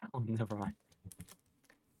 Oh, never mind.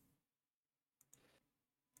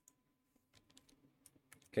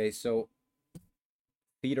 Okay, so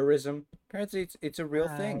feederism, apparently it's a real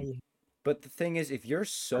thing. But the thing is, if you're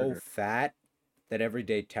so fat that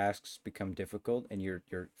everyday tasks become difficult and you're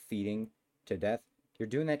feeding to death, you're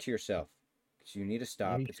doing that to yourself. So you need to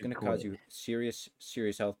stop. It's going to cause you serious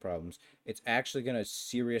health problems. It's actually going to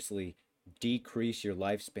seriously decrease your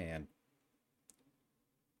lifespan.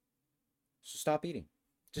 So stop eating.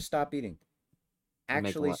 Just stop eating.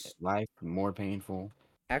 Actually, make life more painful.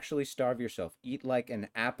 Actually starve yourself. Eat like an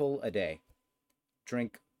apple a day.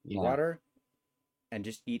 Drink water and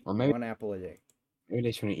just eat 1 apple a day. Maybe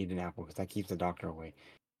they shouldn't eat an apple because that keeps the doctor away.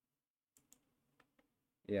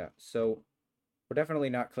 Yeah, so we're definitely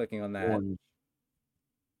not clicking on that. Orange.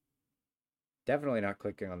 Definitely not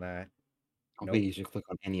clicking on that. I don't think you should click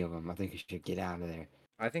on any of them. I think you should get out of there.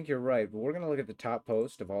 I think you're right, but we're going to look at the top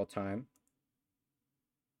post of all time.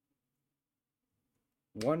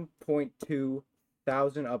 1.2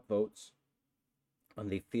 thousand upvotes on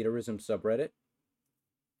the feederism subreddit.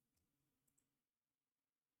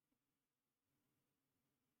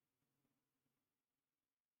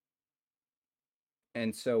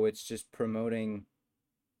 And so it's just promoting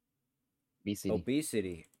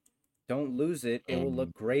obesity. Don't lose it. It will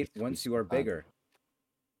look great once you are bigger.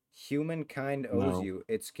 Humankind owes you.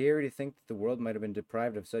 It's scary to think that the world might have been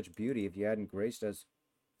deprived of such beauty if you hadn't graced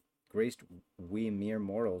we mere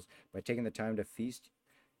mortals by taking the time to feast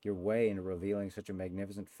your way into revealing such a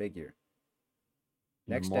magnificent figure.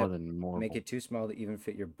 Next step, make it too small to even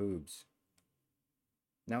fit your boobs.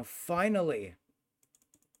 Now finally,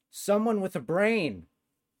 someone with a brain.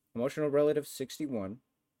 Emotional Relative 61,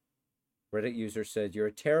 Reddit user said, "You're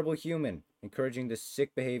a terrible human, encouraging this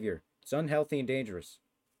sick behavior. It's unhealthy and dangerous.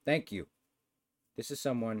 Thank you." This is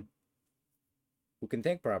someone who can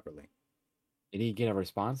think properly. Did he get a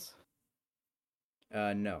response?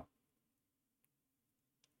 No.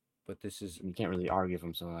 But this is... You can't really argue with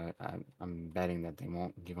him, so I'm betting that they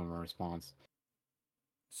won't give him a response.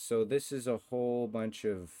 So this is a whole bunch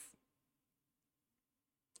of...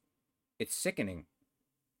 It's sickening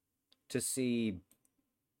to see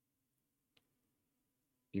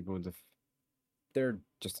people with they're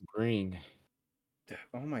just agreeing.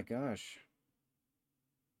 Oh my gosh.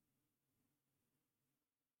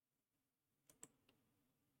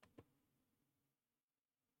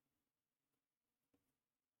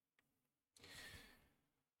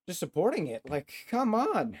 Just supporting it. Like, come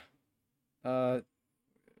on. We're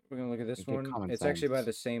gonna look at this one. It's actually by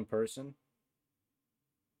the same person.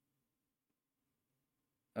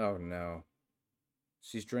 Oh no.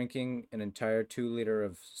 She's drinking an entire 2 liter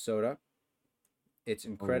of soda. It's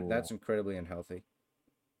that's incredibly unhealthy.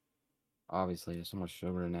 Obviously, there's so much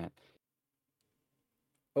sugar in that.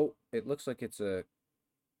 Oh, it looks like it's a...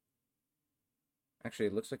 Actually,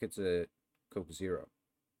 it looks like it's a Coke Zero.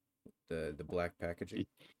 The black packaging.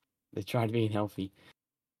 They tried being healthy.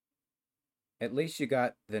 At least you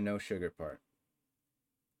got the no sugar part.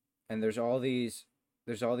 And there's all these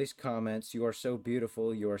comments. You are so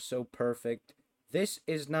beautiful. You are so perfect. This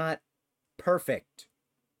is not perfect.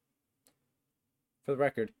 For the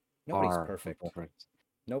record, Nobody's perfect.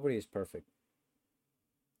 Nobody is perfect.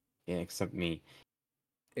 Yeah, except me.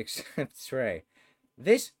 Except Trey.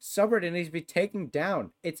 This subreddit needs to be taken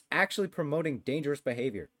down. It's actually promoting dangerous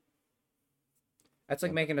behavior. That's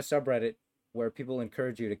like making a subreddit where people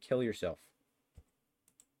encourage you to kill yourself.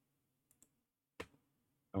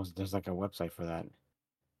 There's like a website for that.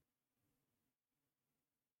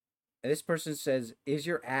 This person says, "Is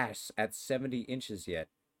your ass at 70 inches yet?"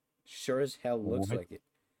 Sure as hell looks like it.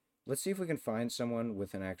 Let's see if we can find someone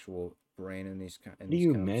with an actual brain in these. How do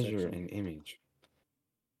you measure an image?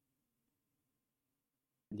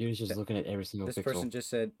 You're just looking at every single pixel. This person just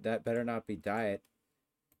said that better not be diet.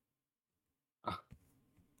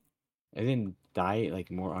 Isn't diet like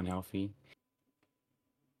more unhealthy?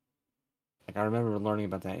 Like I remember learning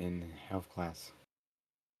about that in health class.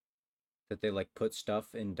 That they like put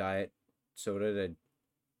stuff in diet soda to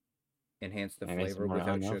enhance the flavor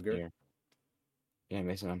without sugar. Yeah, it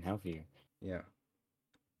makes it unhealthier. Yeah.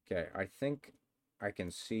 Okay, I think I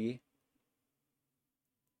can see.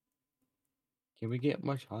 Can we get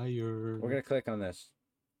much higher? We're gonna click on this.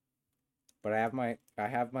 But I have my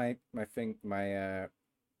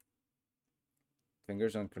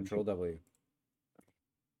fingers on Control W.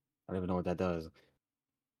 I don't even know what that does.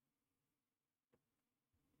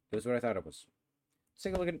 It was what I thought it was. Let's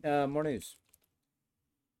take a look at more news.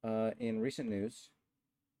 In recent news,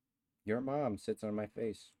 your mom sits on my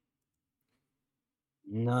face.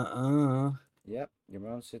 Nuh-uh. Yep, your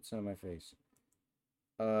mom sits on my face.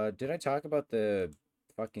 Did I talk about the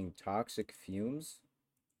fucking toxic fumes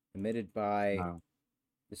emitted by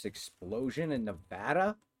this explosion in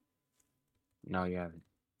Nevada? No, you haven't.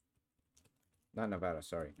 Not Nevada,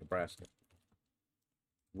 sorry, Nebraska.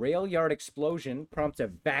 Railyard explosion prompts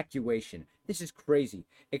evacuation. This is crazy.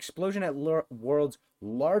 Explosion at world's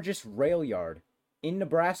largest rail yard in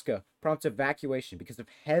Nebraska prompts evacuation because of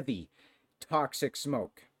heavy toxic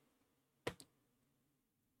smoke.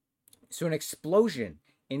 So an explosion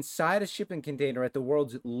inside a shipping container at the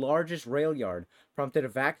world's largest rail yard prompted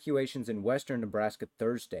evacuations in western Nebraska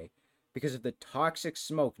Thursday because of the toxic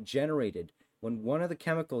smoke generated when one of the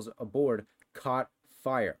chemicals aboard caught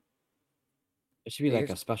fire. It should be like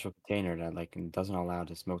a special container that like doesn't allow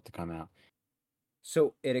the smoke to come out.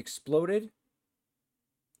 So it exploded.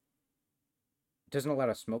 Doesn't allow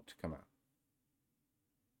the smoke to come out.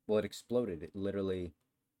 Well, it exploded. It literally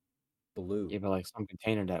blew. Yeah, but like some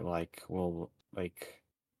container that like will like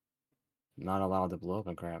not allow it to blow up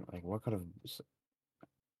and crap. Like what could have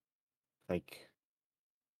like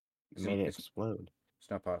made it explode? It's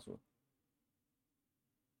not possible.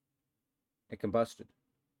 It combusted.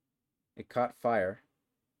 It caught fire.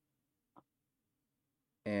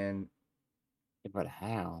 And... But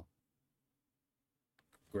how?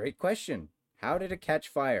 Great question. How did it catch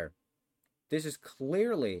fire? This is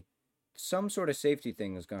clearly some sort of safety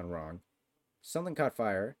thing has gone wrong. Something caught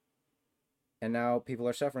fire. And now people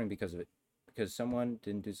are suffering because of it. Because someone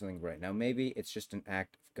didn't do something right. Now maybe it's just an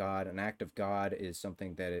act of God. An act of God is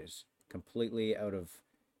something that is completely out of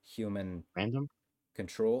human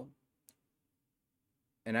control.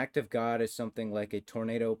 An act of God is something like a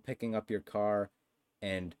tornado picking up your car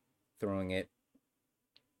and throwing it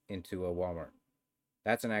into a Walmart.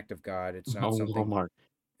 That's an act of God. It's not something. Walmart.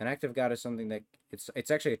 An act of God is something that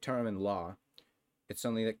it's actually a term in law. It's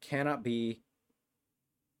something that cannot be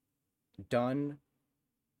done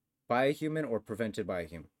by a human or prevented by a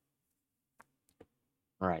human.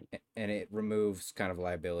 Right. And it removes kind of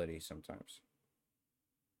liability sometimes.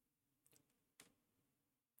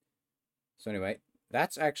 So anyway,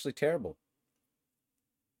 that's actually terrible.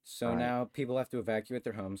 So now people have to evacuate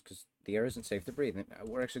their homes because the air isn't safe to breathe. And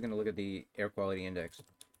we're actually going to look at the air quality index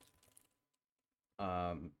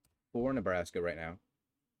for Nebraska right now.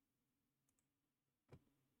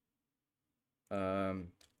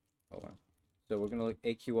 Hold on. So we're going to look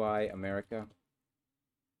AQI America.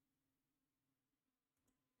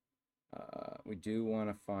 We do want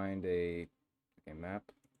to find a map.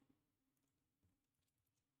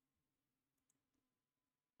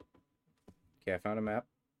 Okay, I found a map.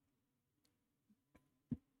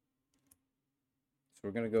 So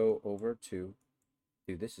we're going to go over to...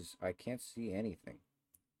 Dude, this is... I can't see anything.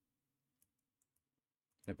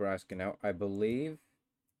 Nebraska. Now, I believe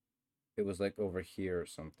it was like over here or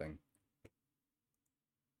something.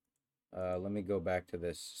 Let me go back to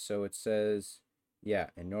this. So it says...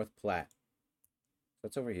 Yeah, in North Platte.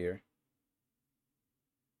 That's over here.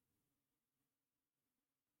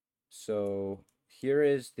 So here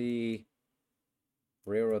is the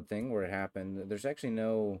railroad thing where it happened. There's actually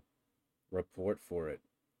no report for it,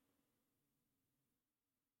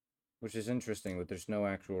 which is interesting, but there's no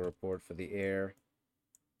actual report for the air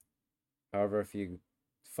However, if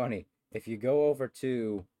you go over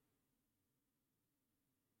to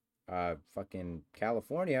fucking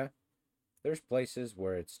California, there's places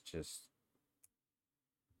where it's just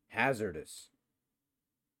hazardous.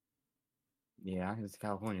 Yeah, it's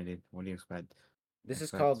California, dude. What do you expect? This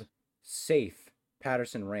is called Safe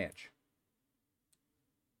Patterson Ranch.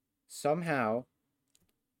 Somehow,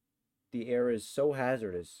 the air is so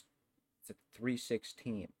hazardous, it's at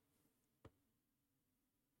 316.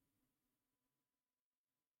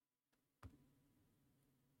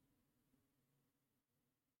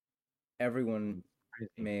 Everyone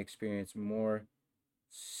may experience more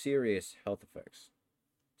serious health effects.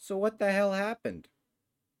 So what the hell happened?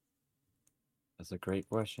 That's a great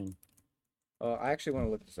question. I actually want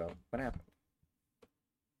to look this up. What happened?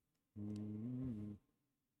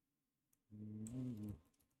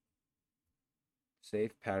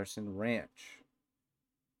 Safe Patterson Ranch.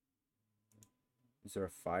 Is there a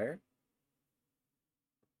fire?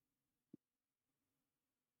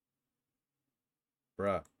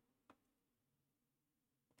 Bruh.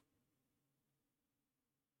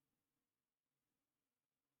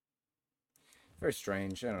 Very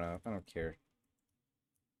strange. I don't know. I don't care.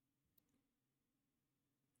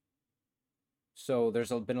 So there's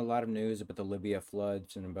been a lot of news about the Libya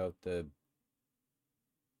floods and about the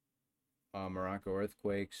Morocco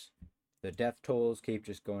earthquakes. The death tolls keep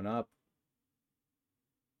just going up.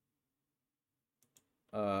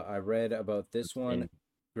 I read about this one.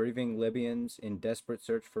 Grieving Libyans in desperate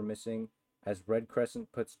search for missing as Red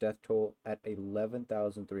Crescent puts death toll at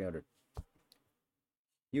 11,300.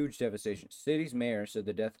 Huge devastation. City's mayor said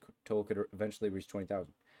the death toll could eventually reach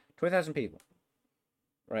 20,000. 20,000 people.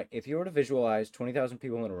 Right. If you were to visualize 20,000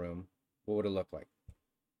 people in a room, what would it look like?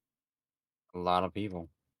 A lot of people.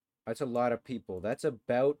 That's a lot of people. That's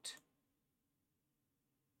about...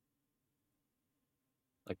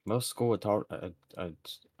 Like most school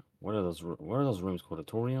what are those rooms called?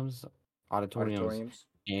 Auditoriums? Auditoriums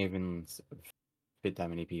can't even fit that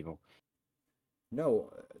many people.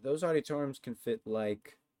 No, those auditoriums can fit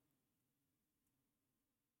like...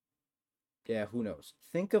 Yeah, who knows?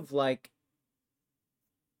 Think of like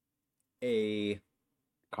a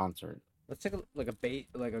concert. Let's take a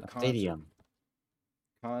concert. Stadium.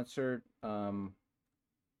 Concert.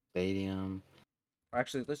 Stadium.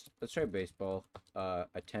 Actually, let's try baseball.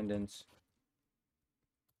 Attendance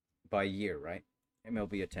by year, right?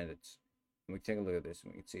 MLB attendance. And we can take a look at this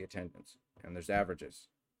and we can see attendance. And there's averages.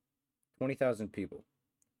 20,000 people.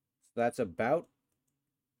 So that's about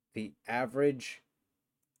the average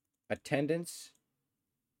attendance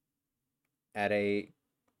at a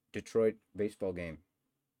Detroit baseball game.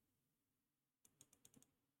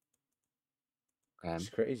 It's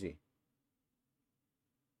crazy.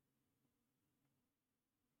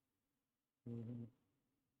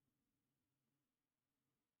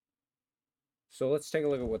 So let's take a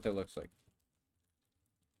look at what that looks like.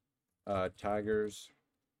 Tigers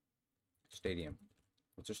Stadium.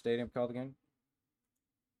 What's their stadium called again?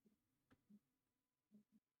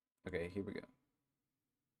 Okay, here we go.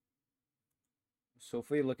 So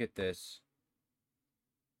if we look at this,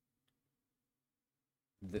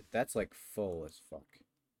 that's like full as fuck.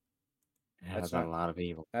 Yeah, that's not a lot of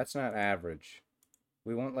people. That's not average.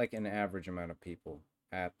 We want like an average amount of people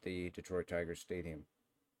at the Detroit Tigers Stadium.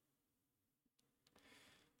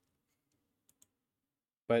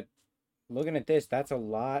 But looking at this, that's a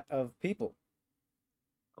lot of people.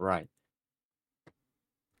 Right.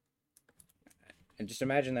 And just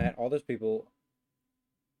imagine that all those people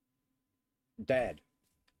dead.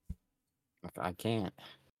 I can't.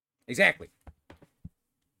 Exactly.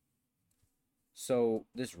 So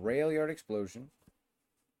this Railyard explosion,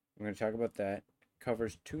 we're going to talk about that,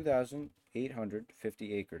 covers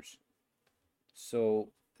 2,850 acres. So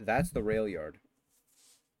that's the Railyard.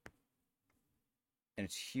 And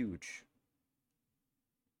it's huge.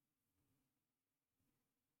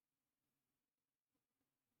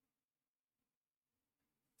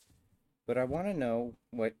 But I want to know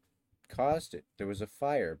what caused it. There was a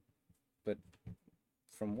fire, but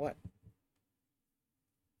from what?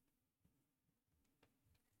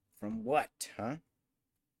 From what, huh?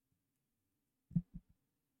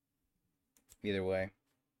 Either way,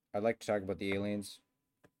 I'd like to talk about the aliens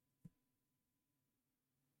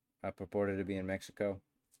purported to be in Mexico.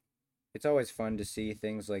 It's always fun to see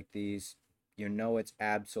things like these. You know it's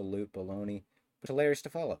absolute baloney, but hilarious to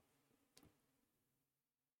follow.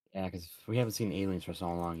 Yeah, because we haven't seen aliens for so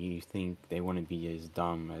long. You think they wouldn't be as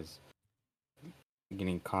dumb as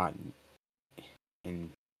getting caught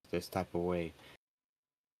in this type of way.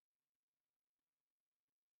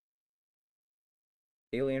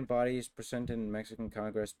 Alien bodies presented in Mexican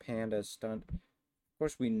Congress panned as stunt. Of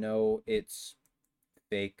course, we know it's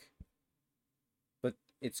fake, but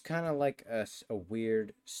it's kind of like a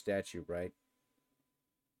weird statue, right?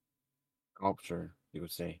 Sculpture, you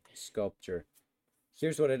would say. Sculpture.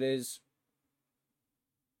 Here's what it is.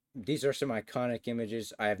 These are some iconic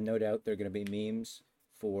images. I have no doubt they're going to be memes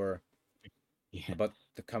for about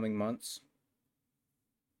the coming months.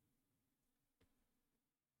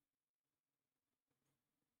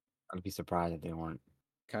 I'd be surprised if they weren't.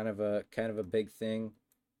 Kind of a big thing.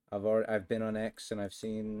 I've been on X and I've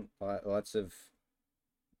seen lots of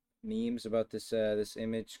memes about this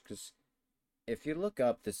image, because if you look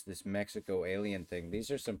up this Mexico alien thing, these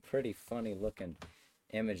are some pretty funny looking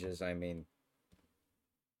images. I mean,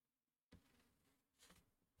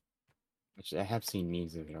 I have seen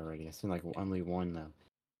memes of it already. I've seen like only one though.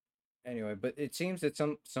 Anyway, but it seems that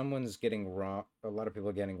someone's getting wrong. A lot of people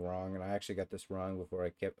are getting wrong, and I actually got this wrong before I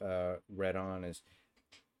kept read on. Is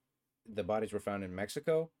the bodies were found in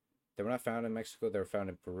Mexico? They were not found in Mexico. They were found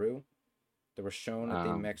in Peru. They were shown at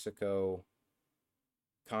the Mexico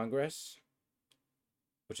Congress,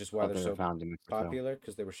 which is why they're so popular,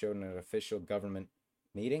 because they were shown at an official government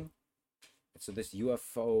meeting. And so this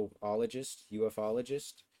ufologist,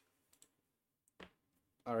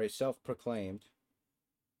 all right, self-proclaimed.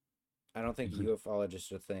 I don't think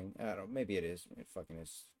ufologist is a thing. I don't. Maybe it is. It fucking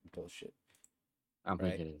is bullshit. I don't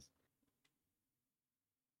think it is.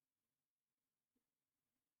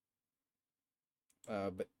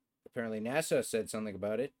 But apparently NASA said something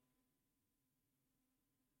about it.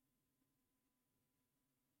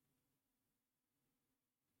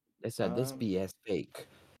 They said this BS fake.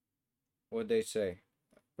 What'd they say?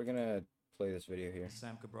 We're gonna play this video here.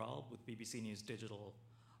 Sam Cabral with BBC News Digital.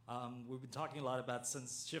 We've been talking a lot about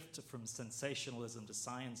shift from sensationalism to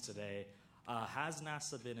science today. Has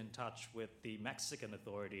NASA been in touch with the Mexican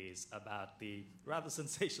authorities about the rather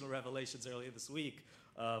sensational revelations earlier this week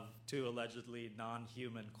of 2 allegedly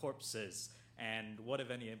non-human corpses? And what,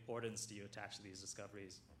 if any, importance do you attach to these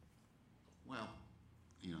discoveries? Well,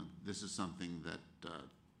 this is something that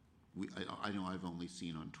I know I've only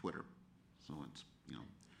seen on Twitter. So it's,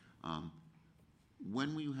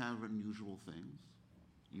 when we have unusual things,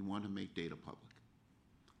 you want to make data public.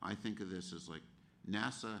 I think of this as like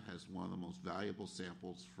NASA has one of the most valuable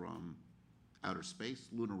samples from outer space,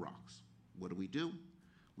 lunar rocks. What do?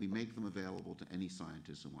 We make them available to any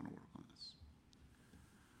scientists who want to work on this.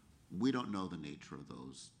 We don't know the nature of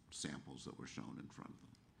those samples that were shown in front of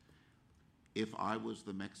them. If I was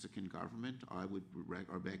the Mexican government, I would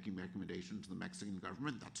are making recommendations to the Mexican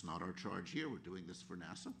government. That's not our charge here. We're doing this for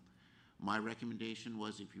NASA. My recommendation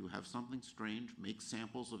was, if you have something strange, make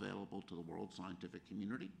samples available to the world scientific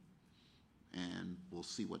community, and we'll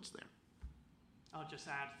see what's there. I'll just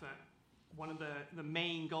add that one of the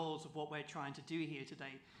main goals of what we're trying to do here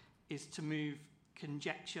today is to move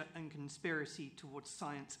conjecture and conspiracy towards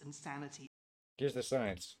science and sanity. Here's the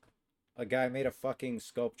science. A guy made a fucking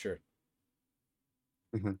sculpture.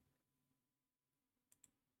 I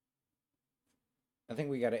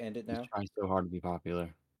think we got to end it now. He's trying so hard to be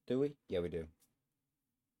popular. Do we? Yeah, we do.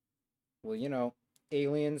 Well,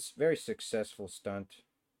 Aliens, very successful stunt.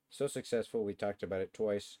 So successful, we talked about it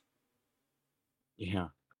twice. Yeah.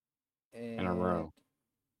 In a row.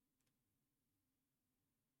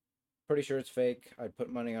 Pretty sure it's fake. I'd put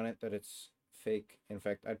money on it that it's fake. In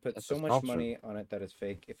fact, I'd put so much money on it that it's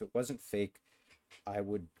fake. If it wasn't fake, I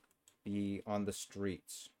would be on the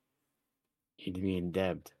streets. You'd be in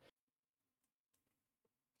debt.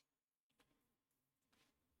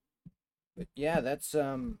 But yeah, that's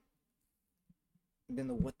been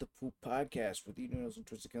the What the Poop podcast with eatnoodls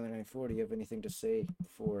Twistedkiller94. Do you have anything to say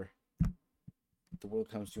before the world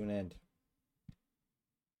comes to an end?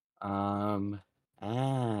 I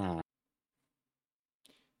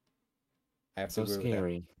have to so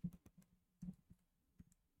scary.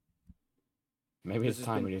 Maybe it's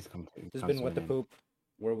time we just come to. This has been What the Poop,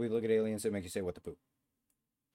 where we look at aliens that make you say what the poop.